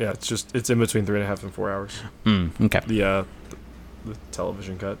 4. Yeah, it's in between 3.5 and 4 hours. Okay. The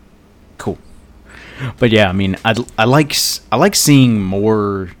television cut. Cool. But yeah, I mean, I like seeing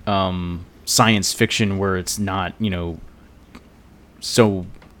more science fiction where it's not, so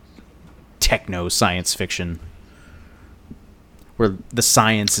techno science fiction, where the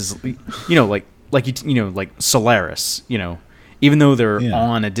science is, like Solaris, even though they're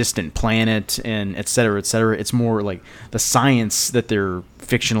on a distant planet and et cetera, it's more like the science that they're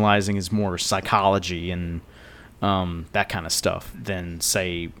fictionalizing is more psychology and that kind of stuff than,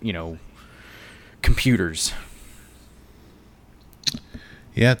 say, computers.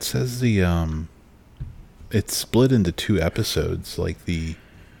 Yeah, it says it's split into 2 episodes, like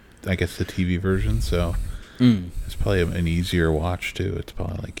I guess the TV version, so it's probably an easier watch too. It's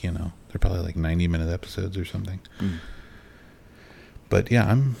probably like, they're probably like 90-minute episodes or something. But yeah,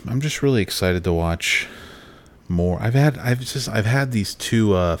 I'm just really excited to watch more. I've had these 2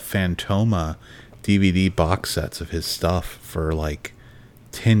 Fantoma DVD box sets of his stuff for like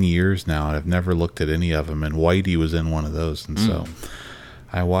 10 years now, and I've never looked at any of them. And Whitey was in one of those, and so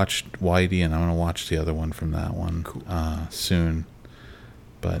I watched Whitey, and I'm gonna watch the other one from that one soon.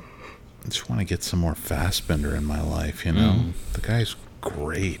 But I just want to get some more Fassbender in my life. You know, the guy's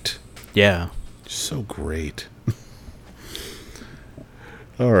great. Yeah. So great.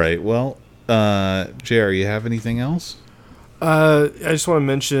 All right. Well, Jerry, you have anything else? I just want to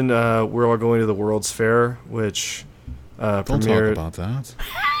mention we're all going to the World's Fair, which Don't premiered. talk about that.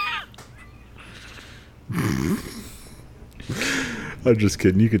 I'm just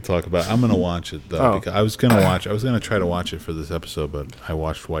kidding. You could talk about it. I'm going to watch it, though. Because I was going to try to watch it for this episode, but I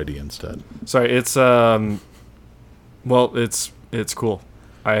watched Whitey instead. Sorry, it's it's cool.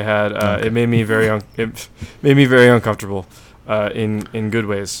 I had it made me very uncomfortable in good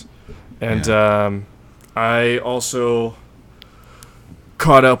ways, and I also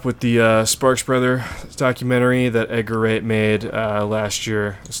caught up with the Sparks Brother documentary that Edgar Wright made last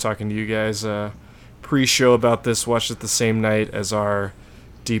year. I was talking to you guys pre-show about this. Watched it the same night as our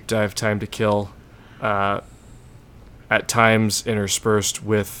deep dive Time to Kill, at times interspersed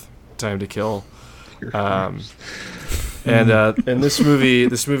with Time to Kill. And this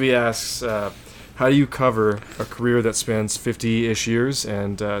movie asks, how do you cover a career that spans 50-ish years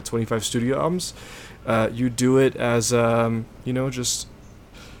and 25 studio albums? You do it as just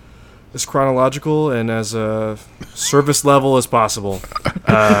as chronological and as a service level as possible.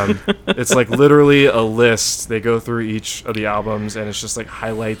 It's like literally a list. They go through each of the albums, and it's just like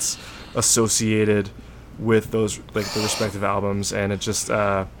highlights associated with those, like the respective albums, and it just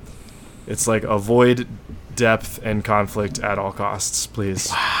it's like avoid depth and conflict at all costs, please.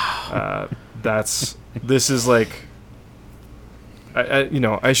 Wow. This is like,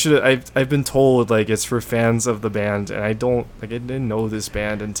 I've been told like it's for fans of the band, and I didn't know this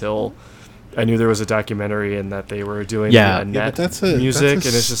band until I knew there was a documentary and that they were doing music, and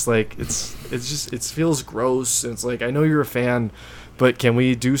it's just like it feels gross, and it's like, I know you're a fan, but can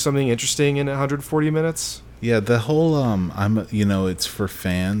we do something interesting in 140 minutes? Yeah, the whole it's for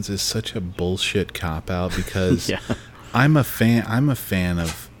fans is such a bullshit cop out, because I'm a fan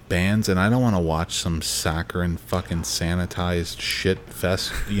of bands, and I don't want to watch some saccharine fucking sanitized shit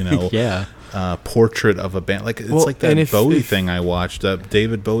fest, portrait of a band. Like, it's like that Bowie thing I watched, that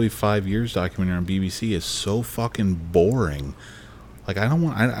David Bowie 5 years documentary on BBC is so fucking boring. Like, I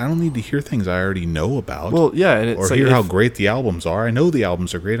don't need to hear things I already know about. Well, yeah, and it's or hear how great the albums are. I know the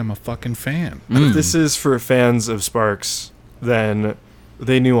albums are great. I'm a fucking fan. If this is for fans of Sparks, then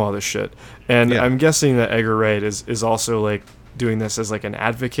they knew all this shit. And I'm guessing that Edgar Wright is also like doing this as like an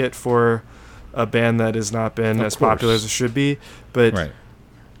advocate for a band that has not been as popular as it should be. But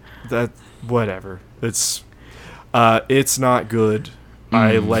that, whatever. It's not good.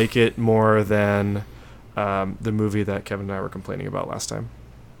 I like it more than the movie that Kevin and I were complaining about last time.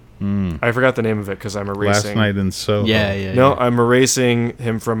 I forgot the name of it because I'm erasing. Last Night in Soho. No, I'm erasing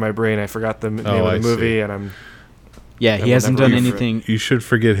him from my brain. I forgot the name of the movie, and I'm. Yeah, he hasn't done anything. You should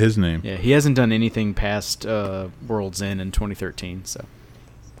forget his name. Yeah, he hasn't done anything past World's End in 2013. So.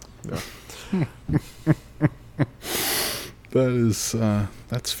 Yeah.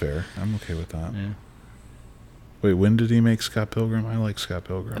 That's fair. I'm okay with that. Yeah. Wait, when did he make Scott Pilgrim? I like Scott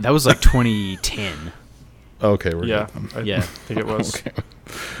Pilgrim. That was like 2010. Okay, we're good. I think it was. Okay.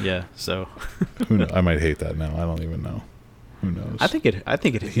 Yeah, so. Who knows? I might hate that now. I don't even know. Who knows? I think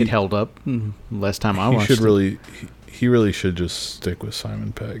it held up last time I watched it. He really should just stick with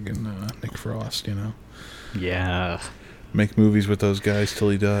Simon Pegg and Nick Frost, you know? Yeah. Make movies with those guys till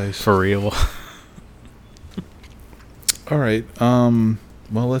he dies. For real. All right. Well,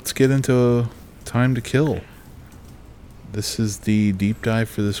 let's get into Time to Kill. This is the deep dive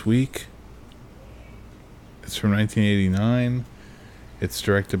for this week. It's from 1989. It's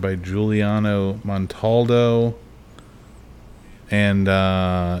directed by Giuliano Montaldo. And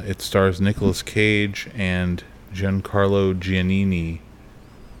it stars Nicolas Cage and Giancarlo Giannini,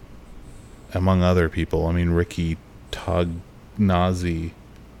 among other people. I mean, Ricky Tognazzi.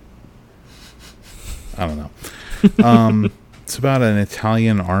 I don't know. It's about an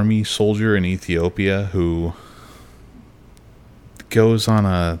Italian army soldier in Ethiopia who goes on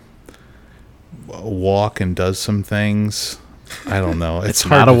a walk and does some things. I don't know. It's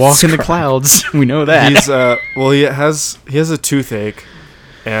not a walk in the clouds. We know that. He's he has a toothache,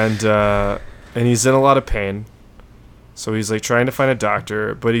 and he's in a lot of pain. So he's like trying to find a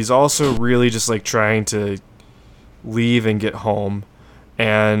doctor, but he's also really just like trying to leave and get home.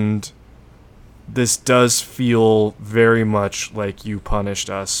 And this does feel very much like You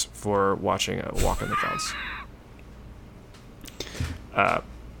Punished Us for watching a Walk in the Clouds.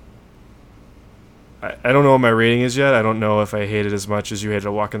 I don't know what my rating is yet. I don't know if I hate it as much as you hated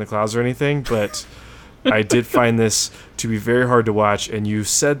A Walk in the Clouds or anything, but I did find this to be very hard to watch. And you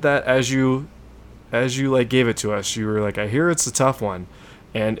said that as you like gave it to us, you were like, I hear it's a tough one,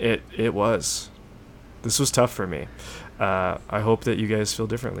 and it was. This was tough for me. I hope that you guys feel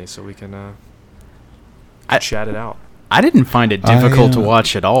differently, so we can chat it out. I didn't find it difficult to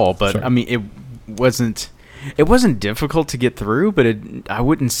watch at all, but sorry. I mean, it wasn't difficult to get through, but I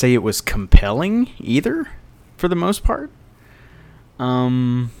wouldn't say it was compelling either, for the most part.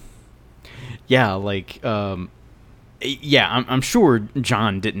 Yeah, like, I'm sure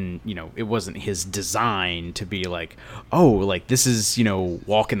John didn't, it wasn't his design to be like, oh, like this is,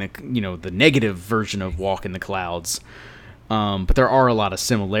 Walk in the, the negative version of Walk in the Clouds. But there are a lot of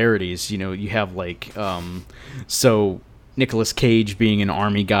similarities. You have like, so Nicolas Cage being an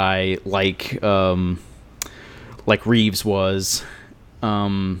army guy, like Reeves was,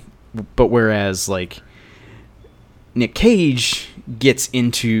 but whereas like Nick Cage gets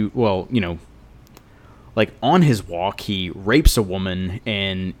into, well, like on his walk, he rapes a woman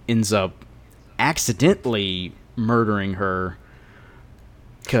and ends up accidentally murdering her.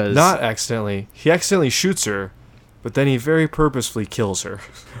 Not accidentally. He accidentally shoots her, but then he very purposefully kills her.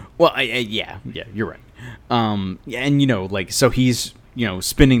 Well, yeah, you're right. And like, so he's,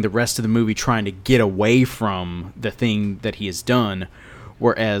 spending the rest of the movie trying to get away from the thing that he has done,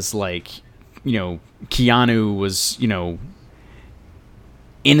 whereas like, Keanu was,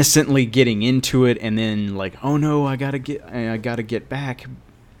 innocently getting into it, and then like, oh no, I gotta get back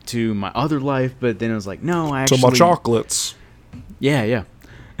to my other life, but then it was like, no, I actually, to my chocolates. Yeah.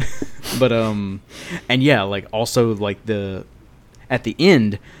 But and yeah, like also like at the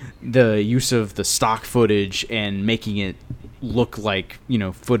end, the use of the stock footage and making it look like,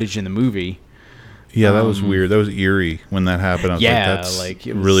 footage in the movie. Yeah, that was weird. That was eerie when that happened. I was yeah, like, that's like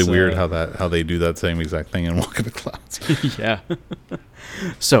it was, really weird how they do that same exact thing in Walk in the Clouds. Yeah.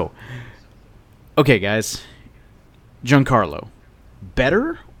 So, okay, guys, Giancarlo,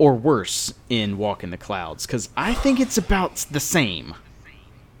 better or worse in Walk in the Clouds? Because I think it's about the same.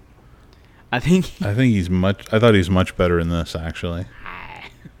 I think he's much. I thought he's much better in this, actually.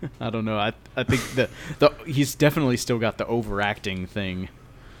 I don't know. I think he's definitely still got the overacting thing.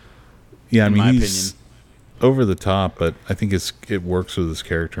 Yeah, in I mean, my he's opinion, over the top, but I think it works with his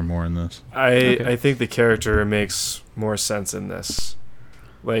character more in this. I think the character makes more sense in this.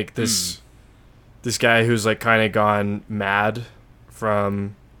 Like this guy who's like kind of gone mad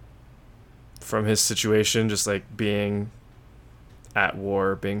from his situation, just like being at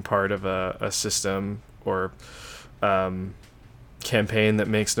war, being part of a system or campaign that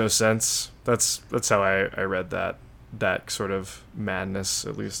makes no sense. That's how I read that sort of madness,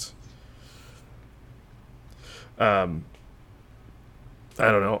 at least. I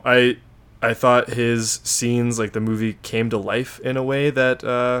don't know. I thought his scenes, like the movie, came to life in a way that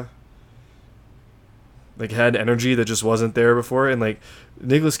like had energy that just wasn't there before. And like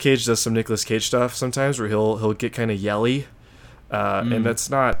Nicolas Cage does some Nicolas Cage stuff sometimes where he'll get kind of yelly, and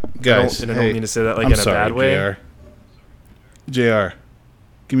that's not. Guys, I don't mean to say that like I'm in a sorry, bad way. JR,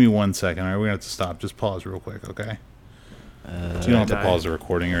 give me 1 second. All right, we're gonna have to stop. Just pause real quick, okay? So you don't have to pause the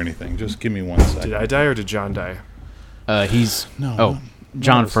recording or anything. Just give me 1 second. Did I die or did John die? He's No. Oh,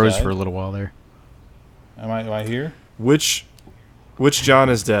 John froze died. for a little while there. Am I here? Which John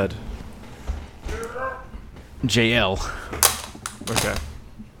is dead? JL. Okay.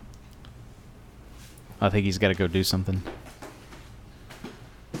 I think he's got to go do something.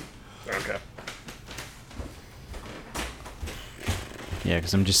 Okay. Yeah,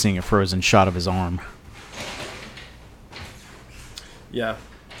 because I'm just seeing a frozen shot of his arm. Yeah.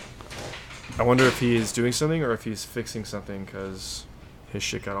 I wonder if he is doing something or if he's fixing something because his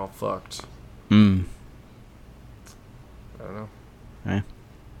shit got all fucked. I don't know. Eh.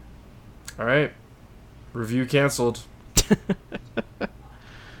 All right. Review canceled.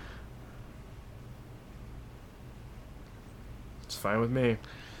 It's fine with me.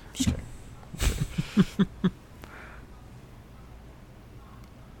 Just kidding.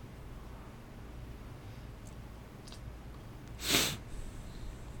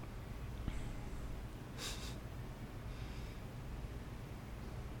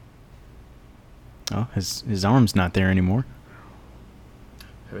 Oh, his arm's not there anymore.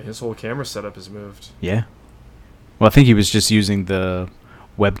 I mean, his whole camera setup has moved. Yeah. Well, I think he was just using the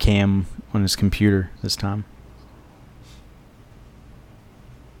webcam on his computer this time.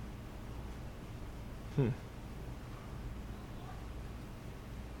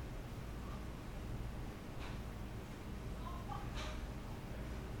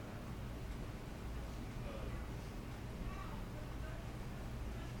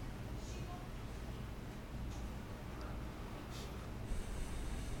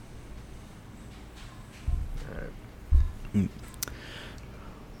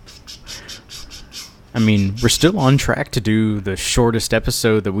 I mean, we're still on track to do the shortest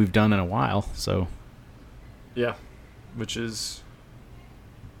episode that we've done in a while, so. Yeah, which is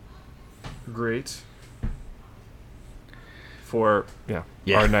great for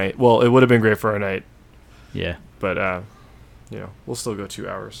our night. Well, it would have been great for our night. Yeah. But we'll still go 2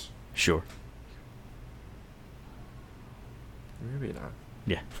 hours. Sure. Maybe not.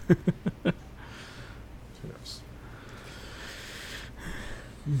 Yeah. Who knows?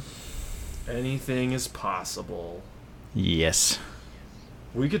 Anything is possible. Yes.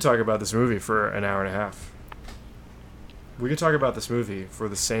 We could talk about this movie for an hour and a half. We could talk about this movie for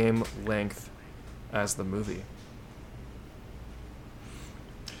the same length as the movie.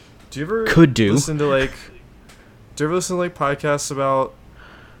 Do you ever listen to podcasts about?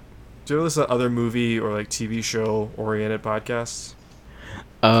 Do you ever listen to other movie or like TV show oriented podcasts?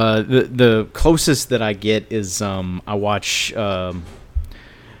 The closest that I get is I watch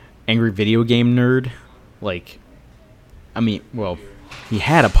Angry Video Game Nerd. He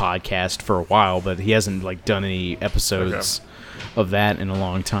had a podcast for a while, but he hasn't done any episodes of that in a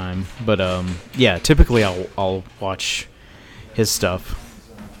long time. But typically I'll watch his stuff.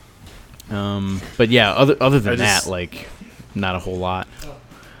 But yeah, other than that, not a whole lot.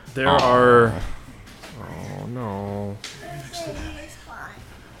 There are. Oh no.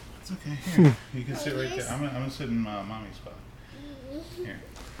 It's okay. Here, you can sit right there. I'm gonna sit in mommy's spot. Here.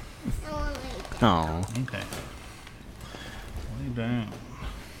 Oh. Okay. Lay down.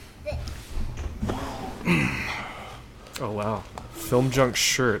 Oh wow. Film Junk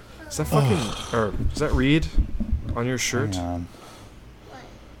shirt. Is that fucking or is that Reed on your shirt? Hang on.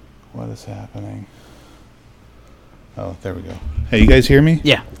 What is happening? Oh, there we go. Hey, you guys hear me?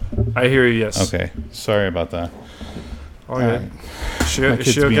 Yeah. I hear you, yes. Okay. Sorry about that. All right. My Is she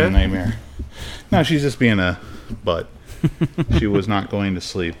kid's being okay? a nightmare. No, she's just being a butt. She was not going to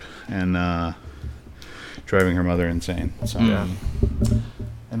sleep and driving her mother insane. So, Yeah.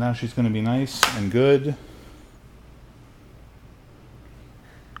 And now she's going to be nice and good.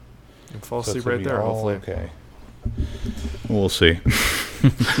 And fall So asleep it's gonna right be there, all hopefully. Okay. We'll see.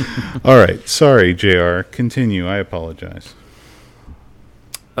 All right. Sorry, JR. Continue. I apologize.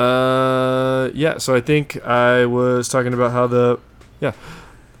 Yeah, so I think I was talking about how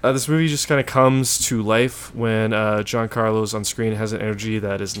this movie just kind of comes to life when Giancarlo's on screen has an energy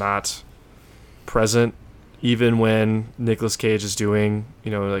that is not present, even when Nicolas Cage is doing,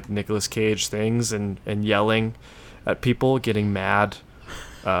 Nicolas Cage things and yelling at people, getting mad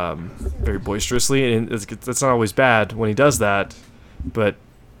very boisterously. And that's not always bad when he does that, but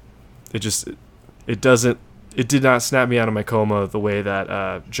it did not snap me out of my coma the way that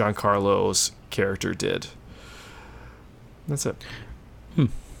Giancarlo's character did. That's it.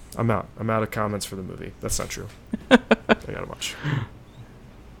 I'm out of comments for the movie. That's not true. I gotta watch.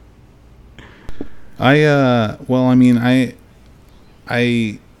 I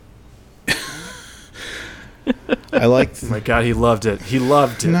liked. Oh my God, he loved it. He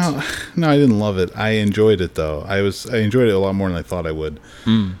loved it. No, I didn't love it. I enjoyed it though. I enjoyed it a lot more than I thought I would.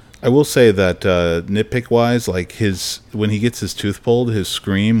 I will say that nitpick wise, when he gets his tooth pulled, his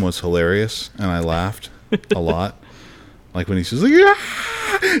scream was hilarious, and I laughed a lot. Like when he's just like, yeah,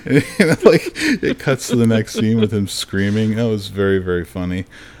 it cuts to the next scene with him screaming. That was very, very funny,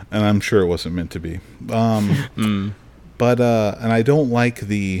 and I'm sure it wasn't meant to be. But and I don't like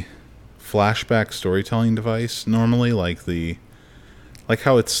the flashback storytelling device normally. Like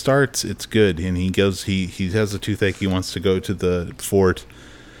how it starts, it's good, and he has a toothache. He wants to go to the fort.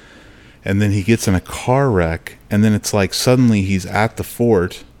 And then he gets in a car wreck, and then it's like suddenly he's at the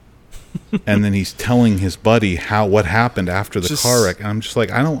fort, and then he's telling his buddy what happened after the car wreck. And I'm just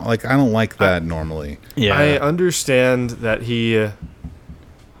like, I don't like that normally. Yeah, I understand that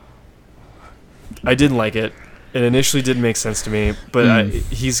I didn't like it. It initially didn't make sense to me, but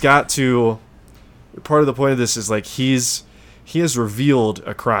he's got to. Part of the point of this is he has revealed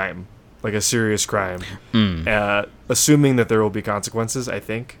a crime. Like a serious crime, assuming that there will be consequences. I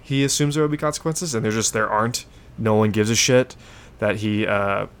think he assumes there will be consequences, and there aren't. No one gives a shit that he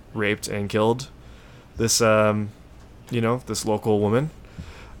raped and killed this, this local woman,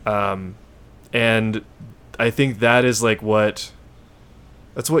 and I think that is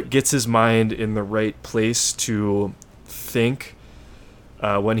that's what gets his mind in the right place to think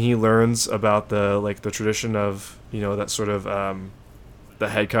when he learns about the tradition of that sort of. The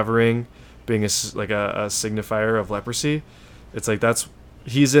head covering being a signifier of leprosy. It's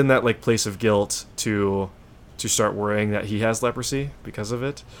he's in that place of guilt to start worrying that he has leprosy because of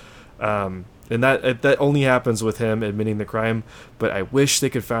it. And that only happens with him admitting the crime, but I wish they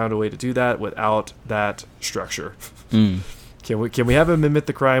could find a way to do that without that structure. Can we have him admit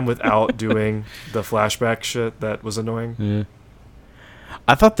the crime without doing the flashback shit that was annoying? Yeah.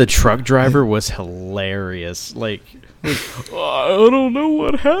 I thought the truck driver was hilarious. Like, I don't know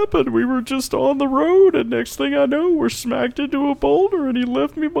what happened. We were just on the road, and next thing I know, we're smacked into a boulder, and he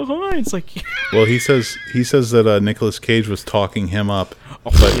left me behind. It's like, Well, he says that Nicolas Cage was talking him up,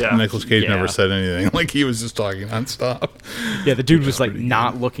 but Yeah. Nicolas Cage Yeah. never said anything. Like he was just talking nonstop. yeah, the dude was like pretty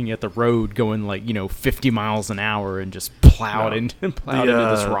not looking at the road, going like 50 miles an hour, and just plowed No. into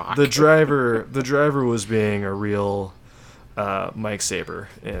this rock. The driver was being a real Mikey Saber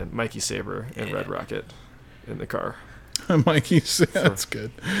in Red Rocket in the car. Mikey said that's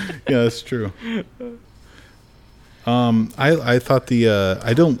good. Yeah, that's true. I thought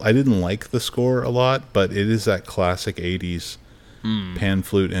I didn't like the score a lot, but it is that classic 80s pan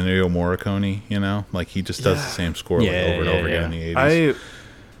flute Ennio Morricone, like he just does the same score like Yeah, over and yeah, over again in the 80s.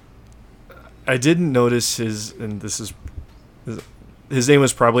 I didn't notice his name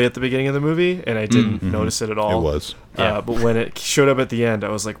was probably at the beginning of the movie, and I didn't notice it at all. It was. Yeah. But when it showed up at the end, I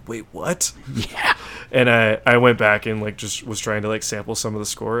was like, wait, what? yeah. And I went back and like just was trying to like sample some of the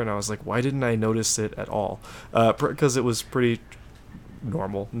score, and I was like, why didn't I notice it at all? Because it was pretty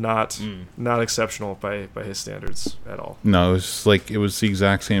normal, not exceptional by his standards at all. No, it was it was the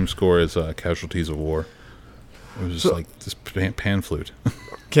exact same score as Casualties of War. It was just like this pan flute.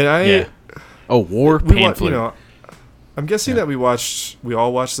 Can I? Yeah. Oh, war pan flute. I'm guessing that we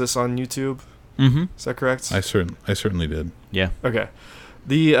all watched this on YouTube. Mm-hmm. Is that correct? I certainly did. Yeah. Okay.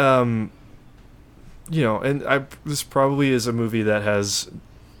 The this probably is a movie that has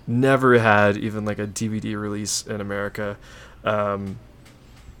never had even like a DVD release in America. And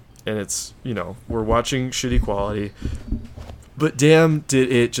it's, we're watching shitty quality. But damn,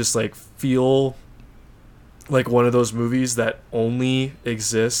 did it just like feel like one of those movies that only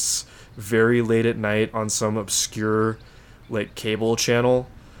exists very late at night on some obscure like cable channel.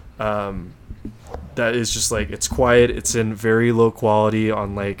 That is just like, it's quiet, it's in very low quality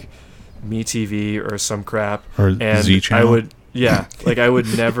on like MeTV or some crap, Or and Z channel. I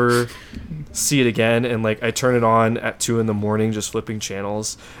would never see it again, and like I turn it on at 2 a.m. just flipping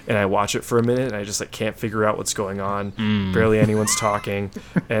channels, and I watch it for a minute, and I just like can't figure out what's going on. Barely anyone's talking,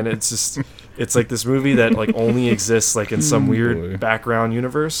 and it's like this movie that like only exists like in some weird Boy. background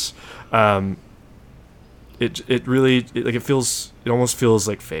universe. It almost feels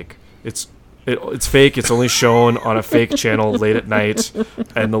like fake. It's fake. It's only shown on a fake channel late at night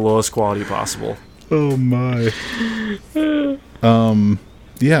and the lowest quality possible. Oh my.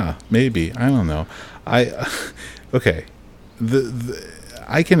 Yeah, maybe. I don't know. Okay.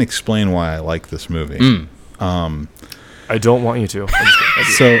 I can explain why I like this movie. I don't want you to. I'm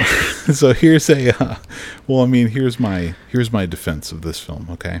just kidding. So here's here's my defense of this film,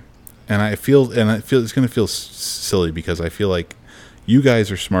 okay? And I feel it's going to feel silly because I feel like you guys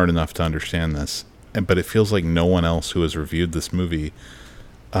are smart enough to understand this, but it feels like no one else who has reviewed this movie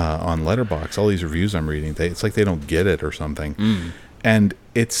on Letterboxd, all these reviews I'm reading, it's like they don't get it or something. And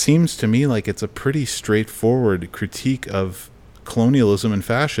it seems to me like it's a pretty straightforward critique of colonialism and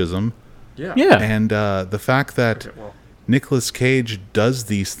fascism. Yeah. And the fact that Nicolas Cage does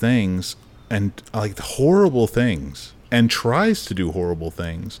these things and like horrible things and tries to do horrible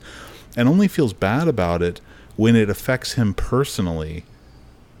things and only feels bad about it when it affects him personally,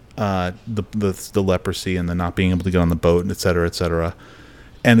 the leprosy and the not being able to get on the boat and et cetera,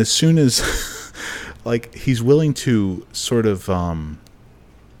 and as soon as like he's willing to sort of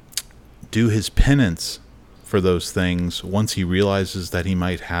do his penance for those things once he realizes that he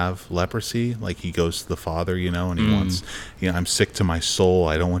might have leprosy, like he goes to the father, and he wants, I'm sick to my soul,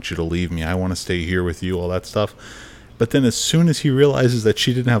 I don't want you to leave me, I want to stay here with you, all that stuff. But then as soon as he realizes that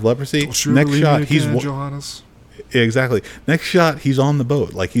she didn't have leprosy, next shot he's Johannes. Exactly. Next shot, he's on the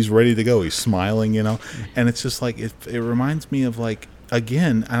boat, like he's ready to go. He's smiling, and it's just like it reminds me of like,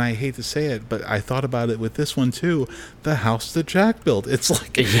 again, and I hate to say it, but I thought about it with this one too. The house that Jack built. It's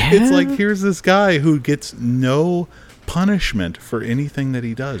like here's this guy who gets no punishment for anything that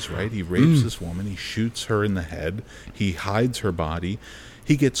he does. Right? He rapes this woman. He shoots her in the head. He hides her body.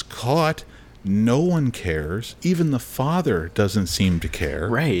 He gets caught. No one cares. Even the father doesn't seem to care.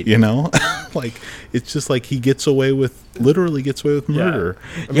 Right. Like it's just like he literally gets away with murder.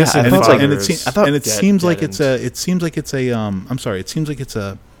 Yeah, I And thought it's like, and it seems like dead it seems like it's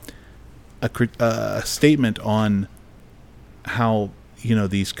a statement on how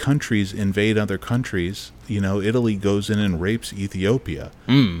these countries invade other countries. Italy goes in and rapes Ethiopia,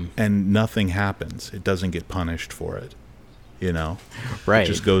 and nothing happens. It doesn't get punished for it. Right. It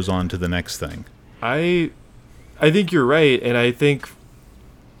just goes on to the next thing. I think you're right, and I think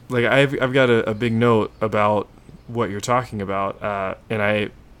like I've got a big note about what you're talking about,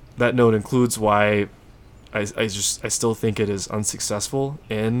 and that note includes why I still think it is unsuccessful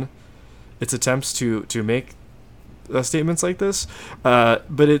in its attempts to make statements like this.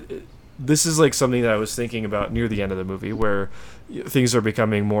 But this is like something that I was thinking about near the end of the movie, where things are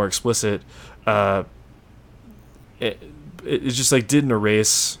becoming more explicit. It just like didn't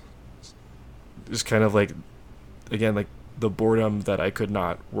erase, just kind of like, again, like the boredom that I could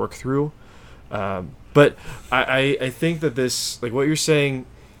not work through. But I think that this, like what you're saying,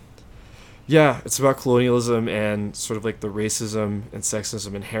 yeah, it's about colonialism and sort of like the racism and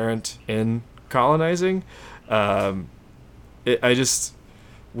sexism inherent in colonizing.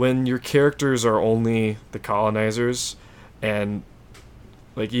 When your characters are only the colonizers, and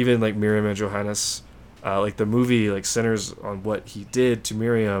like even like Miriam and Johannes, like the movie like centers on what he did to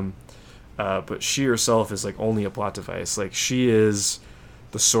Miriam, but she herself is like only a plot device. Like she is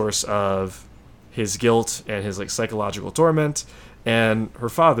the source of his guilt and his like psychological torment, and her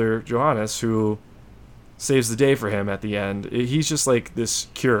father Johannes, who saves the day for him at the end, he's just like this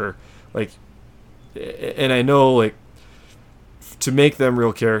cure. Like, and I know like to make them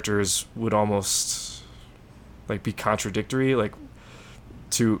real characters would almost like be contradictory, like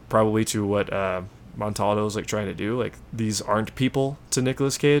to what Montaldo's like trying to do. Like these aren't people to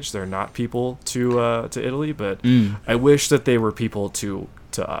Nicolas Cage, they're not people to Italy, but I wish that they were people to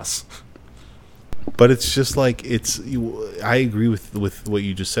us. But it's just like I agree with what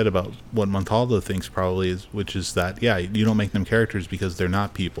you just said about what Montaldo thinks probably is, which is that you don't make them characters because they're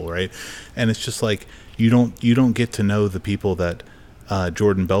not people, right? And it's just like you don't get to know the people that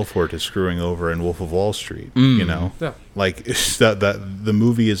Jordan Belfort is screwing over in Wolf of Wall Street, you know? Yeah. Like that the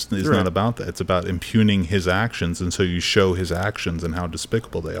movie is not right. about that. It's about impugning his actions, and so you show his actions and how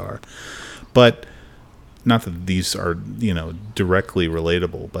despicable they are. But not that these are, directly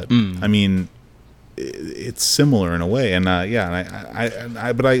relatable, but I mean, it's similar in a way, and but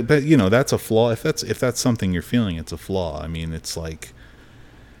that's a flaw. If that's something you're feeling, it's a flaw. I mean, it's like,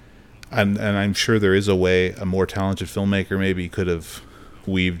 and I'm sure there is a way a more talented filmmaker maybe could have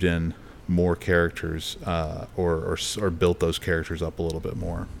weaved in more characters, or built those characters up a little bit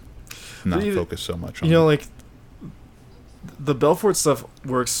more, not focus so much on them. Like the Belfort stuff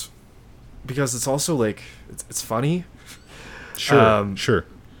works because it's also like it's funny. Sure.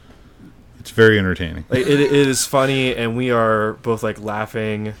 It's very entertaining. Like it is funny, and we are both like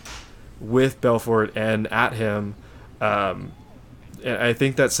laughing with Belfort and at him. And I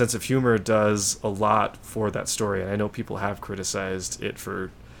think that sense of humor does a lot for that story. And I know people have criticized it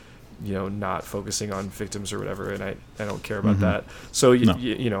for, not focusing on victims or whatever, and I don't care about that. So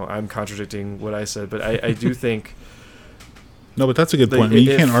I'm contradicting what I said, but I do think. No, but that's a good point. I mean,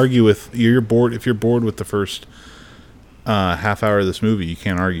 you can't argue with you're bored if you're bored with the first half hour of this movie. You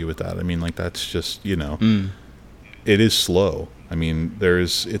can't argue with that. I mean, like that's just it is slow. I mean,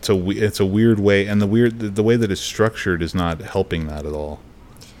 it's a weird way, and the way that it's structured is not helping that at all.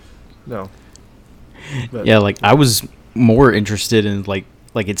 No. But. Yeah, like I was more interested in like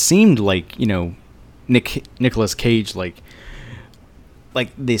it seemed like Nicolas Cage like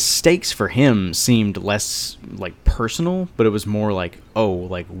the stakes for him seemed less like personal, but it was more like,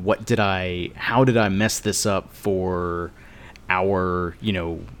 how did I mess this up for our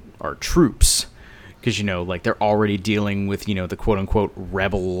troops? Because, like they're already dealing with, the quote unquote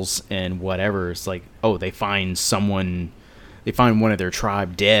rebels and whatever. It's like, they find one of their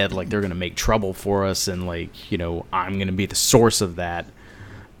tribe dead, like they're going to make trouble for us. And like, I'm going to be the source of that.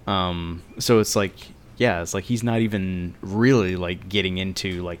 So it's like, it's like he's not even really like getting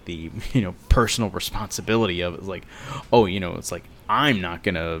into like the personal responsibility of it. It's like, it's like I'm not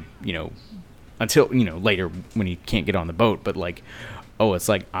gonna until later when he can't get on the boat, but like it's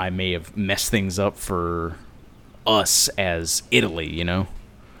like I may have messed things up for us as Italy,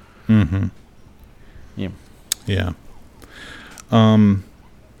 Yeah. Yeah. I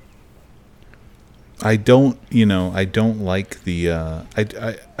don't like the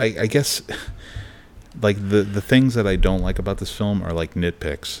I guess like the things that I don't like about this film are like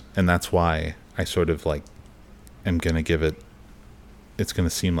nitpicks, and that's why I sort of like am gonna give it's gonna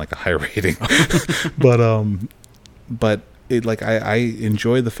seem like a high rating. but it like I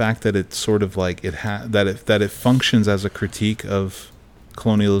enjoy the fact that it's sort of like that it functions as a critique of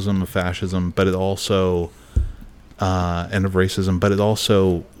colonialism, of fascism, but it also and of racism, but it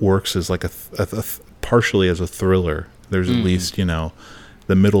also works as like a partially as a thriller. There's at least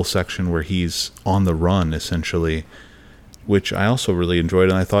the middle section where he's on the run essentially, which I also really enjoyed,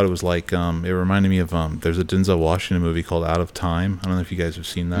 and I thought it was like it reminded me of there's a Denzel Washington movie called Out of Time. I don't know if you guys have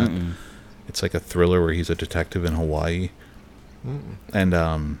seen that. It's like a thriller where he's a detective in Hawaii.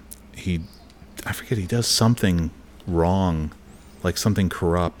 And he I forget, he does something wrong, like something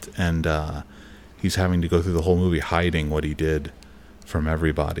corrupt, and he's having to go through the whole movie hiding what he did from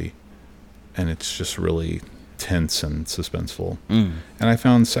everybody, and it's just really tense and suspenseful. And I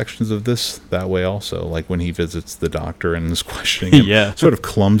found sections of this that way also, like when he visits the doctor and is questioning him, Yeah. sort of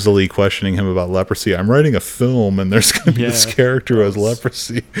clumsily questioning him about leprosy. I'm writing a film and there's going to be this character who has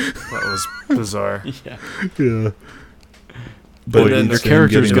leprosy. That was bizarre. Yeah. Yeah. But Boy, then your the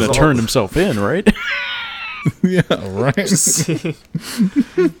character's getting going to all- turn himself in, right? Yeah, right.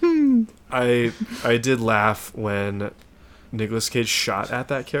 I did laugh when Nicolas Cage shot at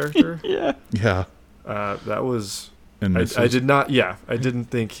that character. Yeah. Yeah. That was And I did not. Yeah, I didn't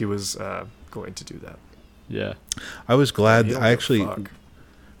think he was going to do that. Yeah. I was glad. He don't I give a actually, fuck.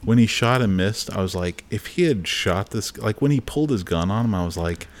 when he shot and missed, I was like, if he had shot this, like when he pulled his gun on him, I was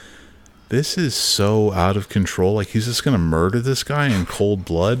like, this is so out of control. Like he's just going to murder this guy in cold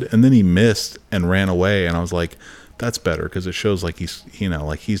blood. And then he missed and ran away. And I was like, that's better because it shows like he's,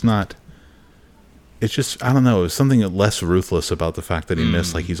 like he's not. It's just, I don't know. It was something less ruthless about the fact that he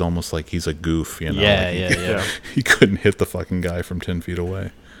missed. Like he's almost like he's a goof, Yeah, like, yeah. He couldn't hit the fucking guy from 10 feet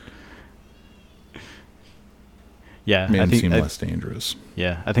away. Yeah. Made I him think seem less dangerous.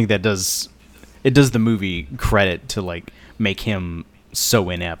 Yeah, I think that does the movie credit to like make him so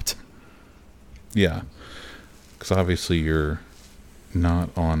inept. Yeah, because obviously you're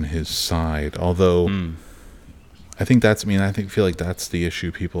not on his side. Although I think that's. I mean, I feel like that's the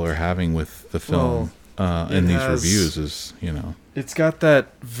issue people are having with the film and these has- reviews. Is It's got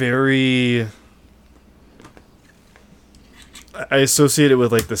that very. I associate it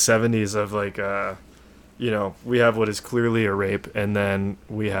with like the 70s of like, we have what is clearly a rape, and then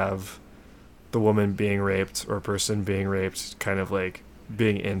we have the woman being raped or person being raped, kind of like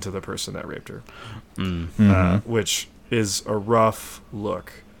being into the person that raped her, which is a rough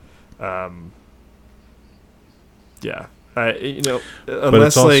look. Yeah, but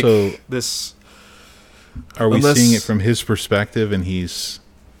unless it's also. like this. Are we unless- seeing it from his perspective, and he's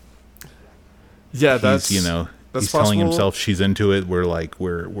That's he's that's telling possible. himself she's into it. We're like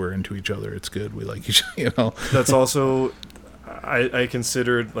we're into each other. It's good. We like each. That's also I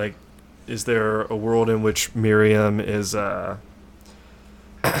considered like, is there a world in which Miriam is I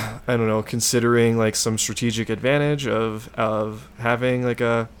don't know, considering like some strategic advantage of having like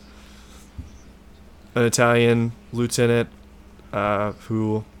an Italian lieutenant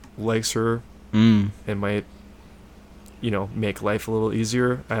who likes her and might make life a little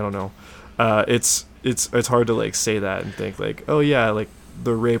easier. I don't know. It's hard to like say that and think like, oh yeah, like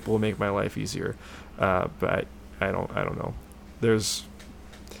the rape will make my life easier, but I don't know. There's,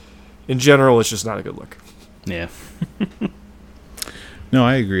 in general, it's just not a good look. Yeah. No,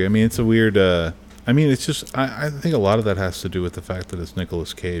 I agree. I mean, it's a weird. It's just. I think a lot of that has to do with the fact that it's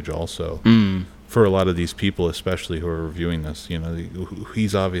Nicolas Cage, also. For a lot of these people, especially who are reviewing this,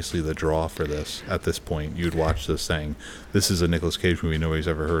 he's obviously the draw for this. At this point, you'd watch this saying, "This is a Nicolas Cage movie nobody's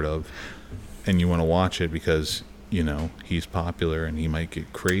ever heard of," and you want to watch it because he's popular and he might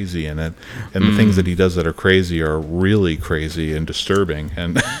get crazy in it, and the things that he does that are crazy are really crazy and disturbing,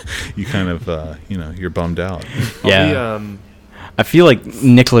 and you kind of you're bummed out. Yeah. I feel like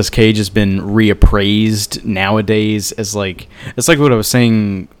Nicolas Cage has been reappraised nowadays as like, it's like what I was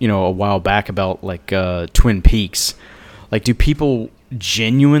saying, a while back about like Twin Peaks. Like, do people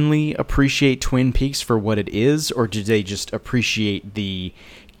genuinely appreciate Twin Peaks for what it is, or do they just appreciate the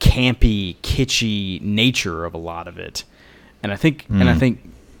campy, kitschy nature of a lot of it? And I think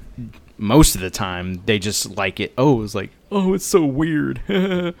most of the time they just like it. Oh, it's like, oh, it's so weird.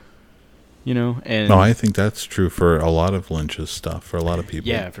 And No, I think that's true for a lot of Lynch's stuff, for a lot of people.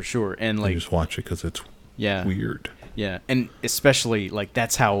 yeah, for sure. And They like, just watch it because it's yeah, weird. yeah, and especially like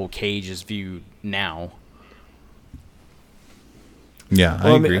that's how Cage is viewed now. Yeah,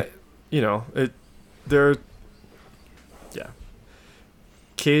 Well, I agree.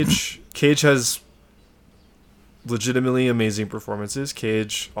 Cage has legitimately amazing performances.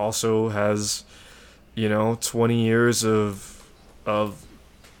 Cage also has 20 years of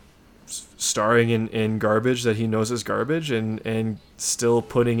starring in garbage that he knows is garbage, and still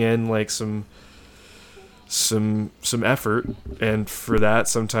putting in like some effort, and for that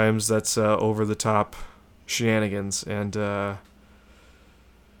sometimes that's over the top shenanigans, and I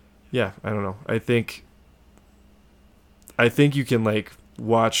don't know. I think you can like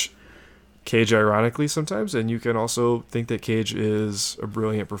watch Cage ironically sometimes, and you can also think that Cage is a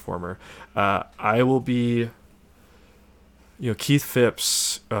brilliant performer. I will be, Keith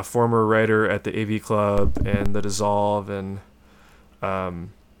Phipps, a former writer at the AV Club and The Dissolve, and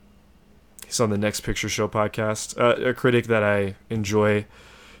he's on the Next Picture Show podcast, a critic that I enjoy.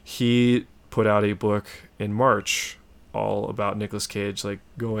 He put out a book in March all about Nicolas Cage, like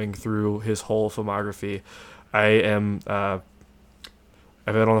going through his whole filmography. I've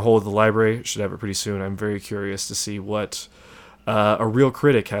had it on hold at the library. Should have it pretty soon. I'm very curious to see what a real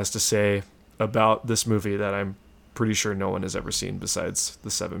critic has to say about this movie that I'm pretty sure no one has ever seen besides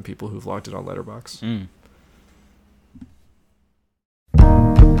the 7 people who've logged it on Letterboxd.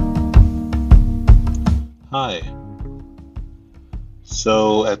 Hi.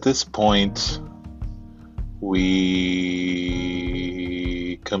 So at this point, we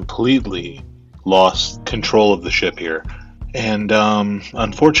completely lost control of the ship here. And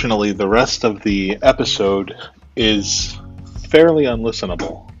unfortunately, the rest of the episode is fairly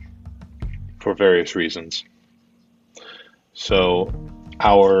unlistenable for various reasons. So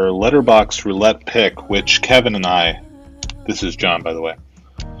our Letterboxd roulette pick, which Kevin and I, this is John by the way,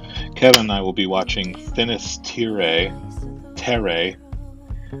 Kevin and I will be watching Finis Terrae,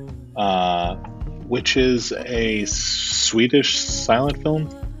 which is a Swedish silent film,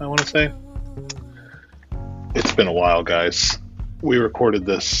 I want to say. It's been a while, guys. We recorded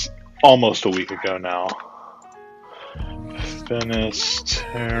this almost a week ago now. Finis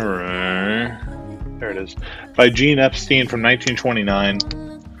Terrae. There it is. By Gene Epstein from 1929.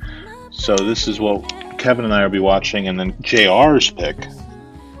 So this is what Kevin and I will be watching. And then JR's pick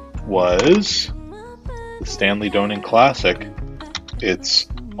was the Stanley Donen classic, It's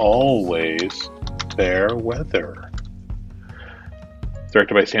Always Fair Weather.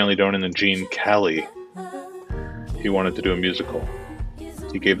 Directed by Stanley Donen and Gene Kelly. He wanted to do a musical.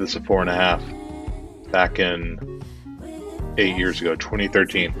 He gave this a 4.5 back in 8 years ago,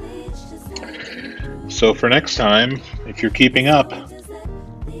 2013. So for next time, if you're keeping up,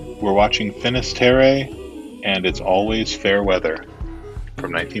 we're watching Finis Terrae and It's Always Fair Weather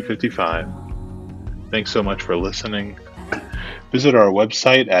from 1955. Thanks so much for listening. Visit our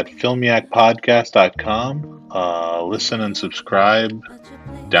website at filmiacpodcast.com. Listen and subscribe.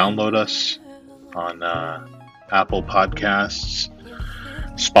 Download us on Apple Podcasts,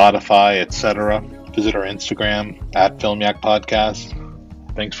 Spotify, etc. Visit our Instagram at Filmiac Podcast.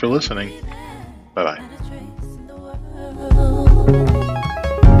 Thanks for listening. Bye-bye.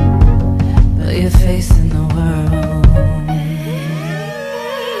 Put your face in the world.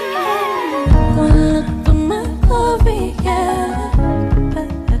 Gonna look for my glory, yeah.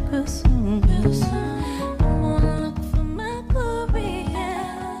 Back real soon, real soon. I'm gonna look for my glory,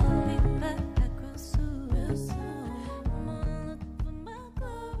 yeah. Be back real soon, real soon. I'm gonna look for my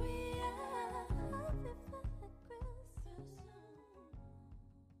glory, yeah. I'll be back real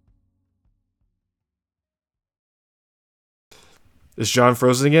soon. Is John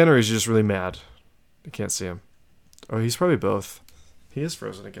frozen again, or is he just really mad? I can't see him. Oh, he's probably both. He is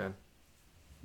frozen again.